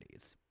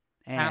atrocities.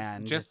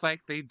 And just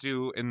like they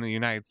do in the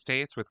United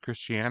States with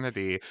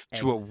Christianity,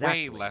 to a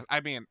way less. I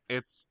mean,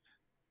 it's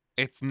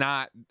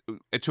not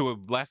to a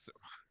less.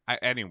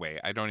 Anyway,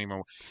 I don't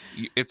even.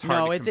 It's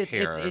hard to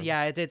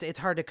compare. It's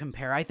hard to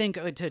compare. I think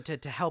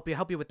to help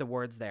you with the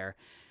words there,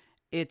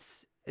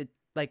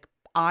 like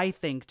I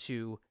think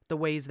to the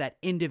ways that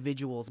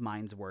individuals'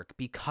 minds work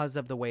because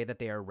of the way that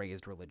they are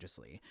raised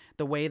religiously,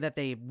 the way that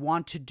they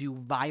want to do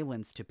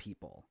violence to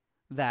people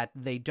that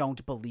they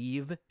don't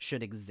believe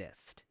should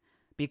exist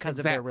because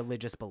of their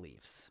religious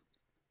beliefs.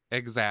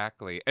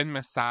 Exactly. And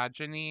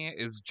misogyny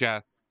is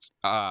just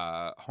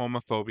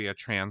homophobia,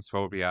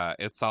 transphobia.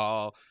 It's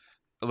all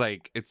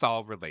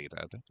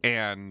related.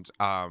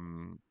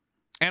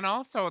 And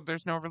also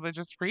there's no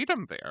religious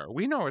freedom there.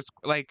 We know it's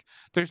like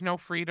there's no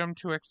freedom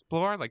to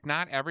explore. Like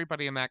not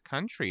everybody in that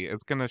country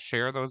is going to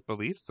share those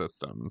belief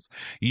systems.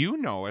 You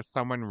know, as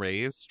someone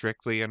raised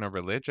strictly in a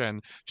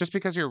religion, just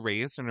because you're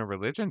raised in a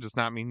religion does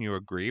not mean you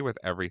agree with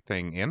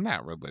everything in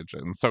that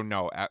religion. So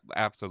no,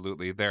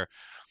 absolutely. They're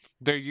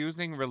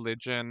using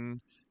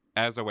religion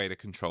as a way to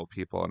control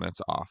people, and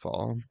it's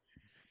awful.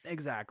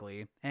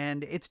 Exactly.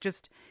 And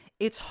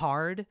it's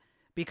hard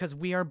because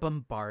we are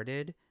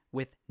bombarded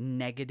with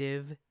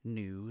negative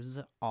news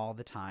all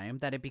the time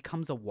that it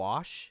becomes a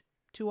wash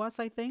to us,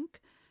 I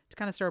think, to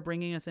kind of start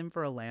bringing us in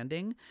for a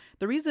landing.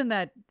 The reason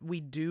that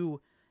we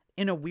do,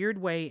 in a weird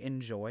way,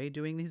 enjoy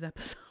doing these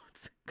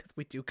episodes, because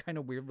we do kind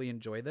of weirdly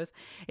enjoy this,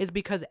 is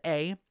because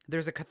A,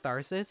 there's a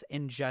catharsis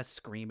in just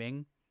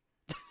screaming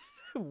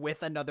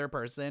with another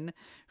person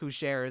who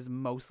shares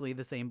mostly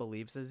the same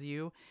beliefs as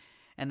you,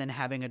 and then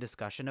having a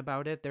discussion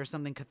about it. There's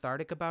something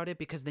cathartic about it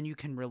because then you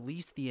can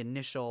release the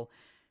initial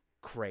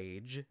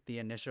QURAGE, the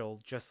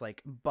initial just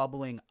like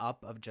bubbling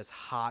up of just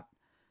hot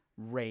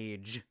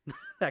rage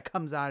that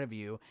comes out of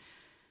you.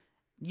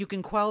 You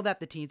can quell that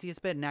the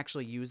teensiest bit and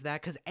actually use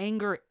that, because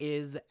anger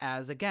is,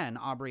 as again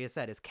Aubrey has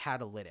said, is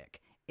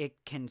catalytic. It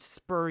can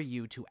spur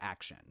you to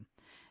action.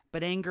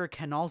 But anger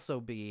can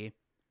also be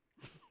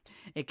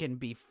it can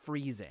be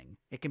freezing.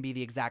 It can be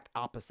the exact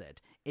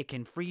opposite. It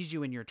can freeze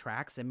you in your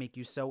tracks and make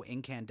you so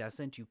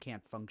incandescent you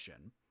can't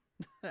function.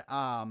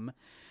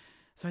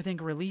 So I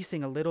think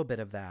releasing a little bit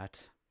of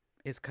that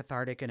is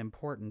cathartic and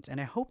important. And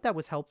I hope that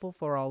was helpful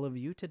for all of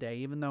you today,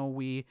 even though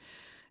we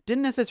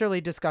didn't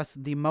necessarily discuss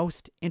the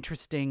most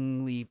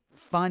interestingly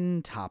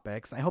fun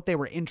topics. I hope they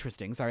were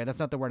interesting. Sorry, that's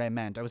not the word I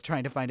meant. I was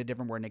trying to find a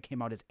different word and it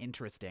came out as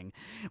interesting.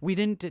 We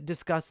didn't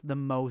discuss the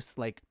most,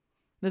 like,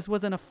 this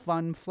wasn't a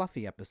fun,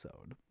 fluffy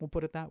episode. We'll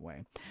put it that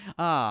way.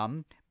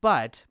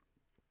 But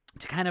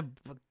to kind of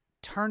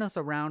turn us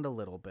around a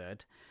little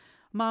bit,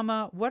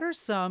 Mama, what are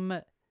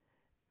some...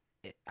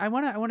 I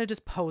want to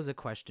just pose a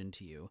question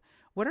to you.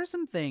 What are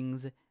some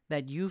things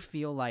that you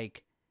feel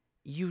like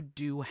you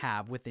do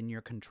have within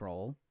your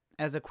control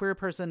as a queer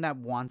person that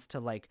wants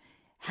to like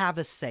have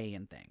a say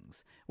in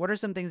things? What are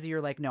some things that you're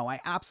like, no, I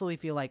absolutely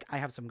feel like I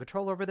have some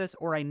control over this,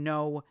 or I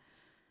know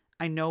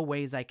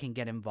ways I can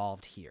get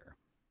involved here?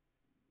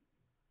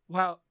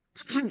 Well,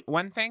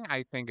 one thing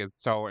I think is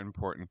so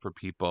important for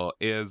people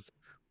is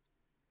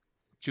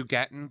to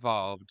get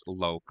involved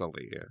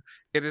locally.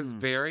 It is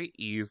very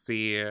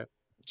easy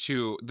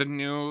to the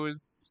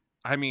news,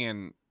 I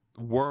mean,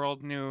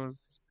 world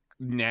news,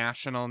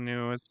 national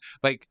news,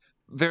 like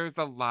there's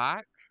a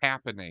lot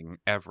happening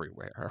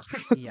everywhere.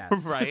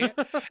 Yes. Right?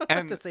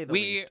 And to say the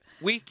least.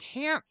 We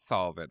can't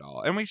solve it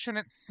all, and we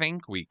shouldn't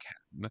think we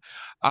can.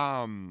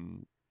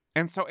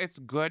 And so it's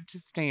good to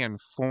stay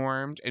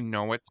informed and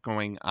know what's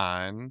going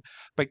on,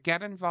 but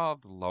get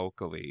involved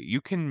locally. You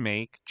can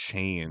make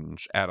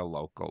change at a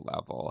local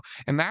level,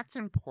 and that's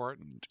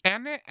important.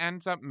 And it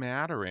ends up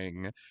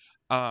mattering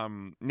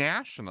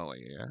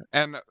nationally.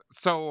 And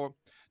so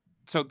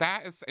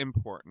that is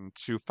important,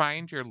 to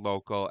find your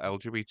local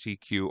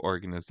LGBTQ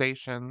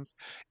organizations.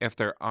 If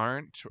there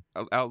aren't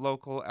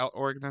local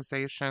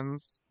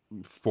organizations,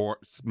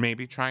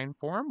 maybe try and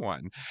form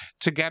one.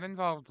 To get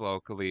involved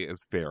locally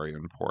is very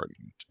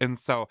important. And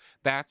so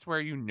that's where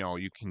you know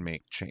you can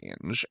make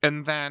change.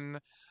 And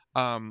then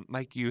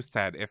like you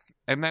said,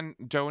 and then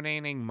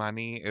donating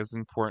money is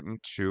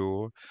important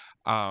too.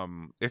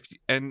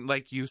 And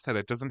like you said,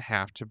 it doesn't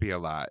have to be a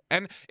lot.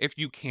 And if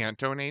you can't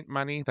donate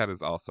money, that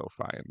is also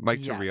fine.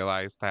 Like to Yes.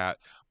 realize that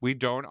we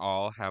don't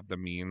all have the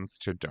means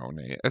to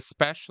donate,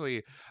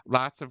 especially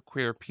lots of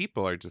queer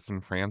people are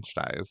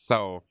disenfranchised.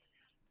 So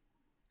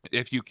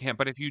if you can't,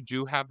 but if you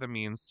do have the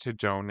means to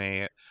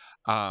donate,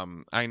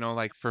 I know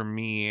like for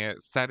me,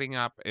 setting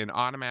up an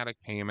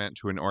automatic payment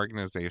to an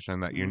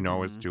organization that you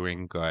know is Mm-hmm.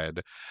 doing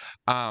good,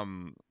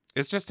 um,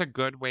 it's just a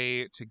good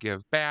way to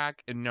give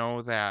back and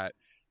know that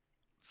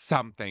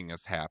something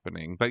is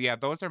happening. But yeah,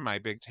 those are my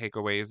big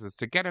takeaways is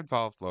to get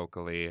involved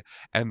locally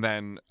and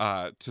then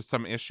to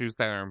some issues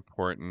that are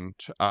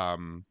important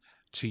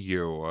to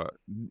you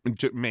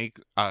to make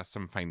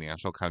some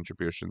financial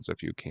contributions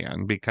if you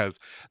can because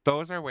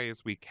those are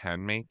ways we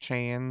can make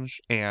change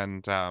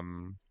and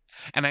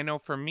I know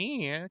for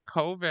me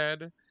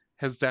COVID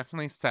has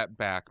definitely set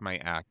back my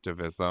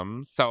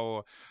activism.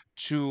 So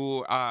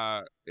to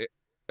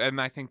and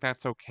I think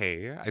that's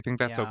okay. I think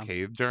that's Yeah.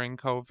 okay during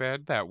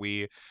COVID that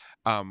we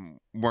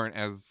weren't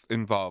as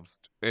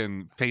involved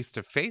in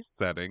face-to-face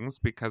settings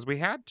because we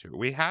had to.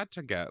 We had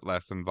to get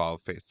less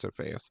involved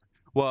face-to-face.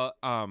 Well,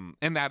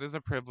 and that is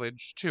a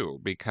privilege too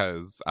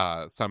because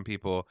some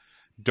people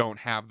don't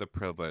have the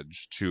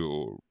privilege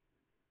to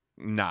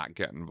not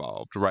get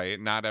involved, right?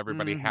 Not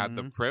everybody had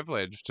the Mm-hmm.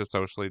 privilege to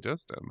socially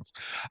distance.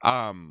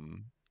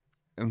 Um,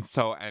 and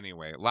so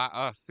anyway,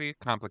 see,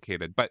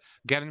 complicated, but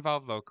get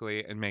involved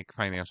locally and make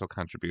financial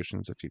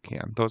contributions if you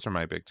can. Those are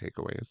my big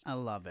takeaways. I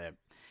love it.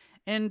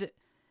 And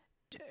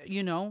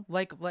you know,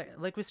 like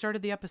we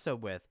started the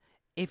episode with,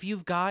 if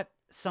you've got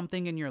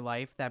something in your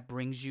life that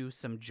brings you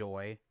some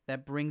joy,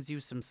 that brings you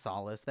some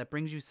solace, that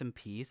brings you some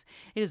peace,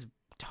 it is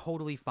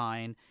totally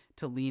fine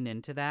to lean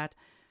into that.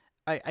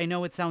 I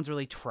know it sounds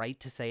really trite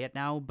to say it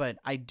now, but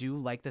I do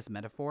like this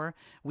metaphor.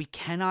 We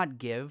cannot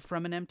give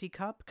from an empty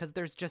cup because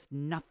there's just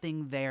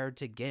nothing there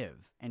to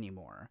give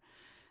anymore.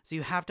 So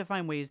you have to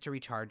find ways to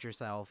recharge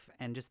yourself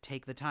and just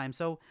take the time.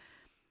 So,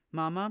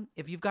 Mama,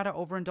 if you've got to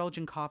overindulge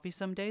in coffee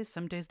some days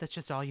that's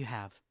just all you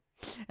have.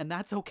 And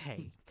that's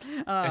okay.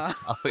 It's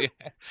all, yeah.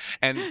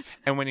 And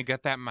when you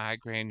get that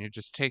migraine, you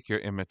just take your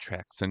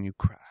Imitrex and you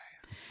cry.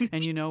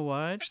 And you know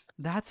what?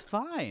 That's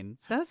fine.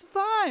 That's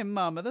fine,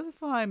 Mama. That's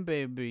fine,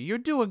 baby. You're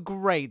doing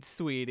great,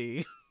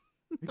 sweetie.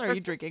 Are you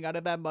drinking out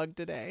of that mug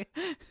today?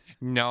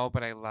 No,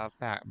 but I love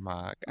that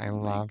mug. I Oh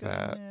my love it.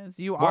 goodness.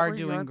 You What are were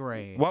doing your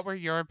great. What were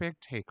your big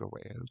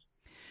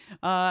takeaways?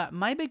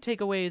 My big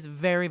takeaway is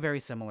very,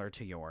 very similar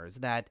to yours,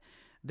 that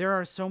there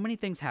are so many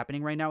things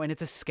happening right now, and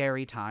it's a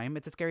scary time.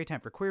 It's a scary time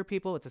for queer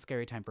people. It's a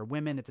scary time for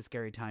women. It's a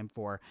scary time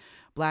for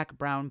Black,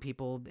 brown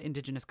people,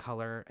 indigenous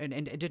color, and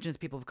indigenous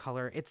people of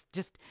color. It's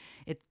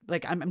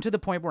like I'm to the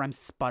point where I'm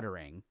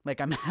sputtering. Like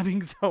I'm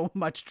having so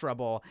much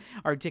trouble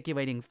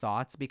articulating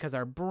thoughts because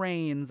our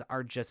brains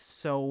are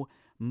just so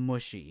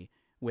mushy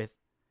with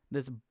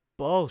this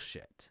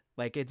bullshit.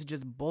 Like it's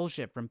just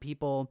bullshit from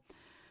people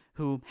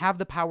who have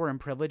the power and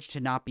privilege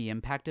to not be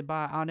impacted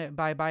by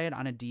it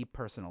on a deep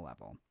personal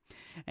level.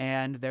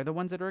 And they're the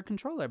ones that are in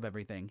control of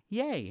everything.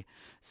 Yay.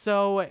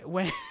 So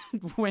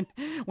when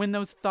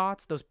those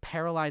thoughts, those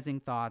paralyzing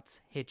thoughts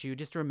hit you,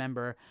 just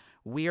remember,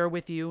 we are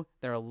with you.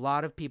 There are a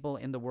lot of people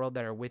in the world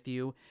that are with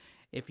you.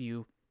 If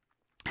you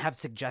have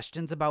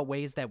suggestions about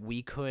ways that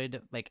we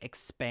could like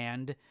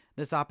expand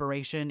this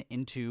operation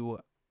into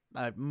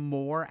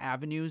more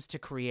avenues to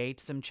create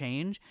some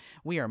change,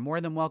 we are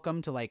more than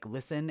welcome to like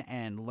listen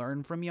and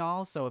learn from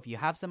y'all. So if you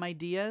have some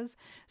ideas,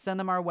 send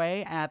them our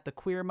way at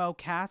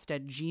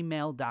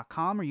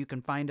thequeermocast@gmail.com, or you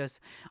can find us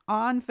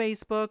on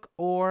Facebook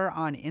or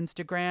on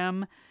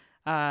Instagram,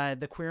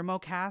 the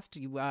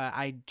QueerMoCast.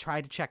 I try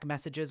to check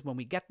messages when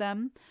we get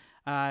them,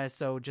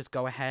 so just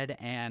go ahead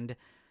and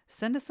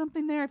send us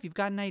something there if you've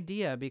got an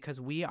idea, because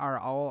we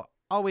are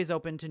always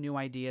open to new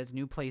ideas,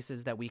 new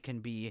places that we can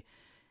be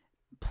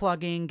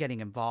plugging, getting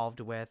involved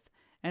with.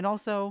 And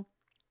also,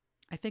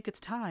 I think it's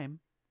time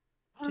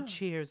to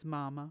cheers,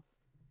 Mama.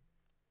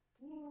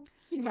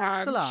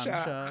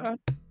 Sláinte.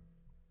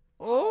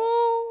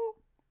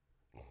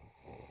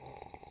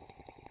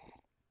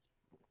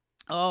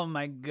 Oh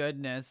my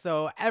goodness.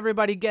 So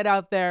everybody get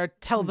out there,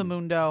 tell the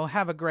mundo,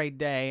 have a great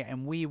day,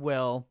 and we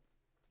will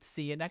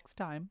see you next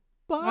time.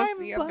 Bye. I'll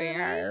see you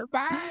there.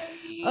 Bye.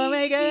 Oh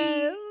my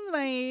god.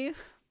 Bye.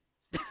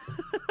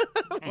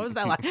 What was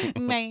that like? Thank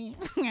you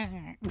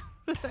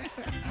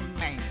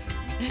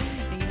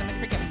so much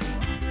for coming.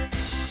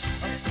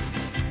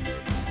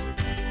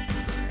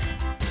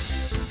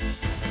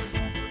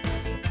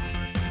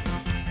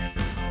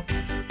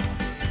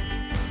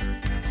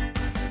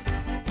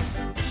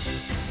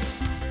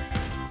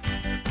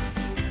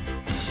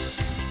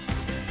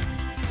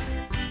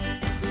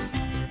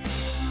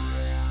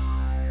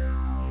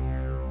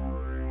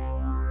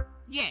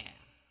 Yeah.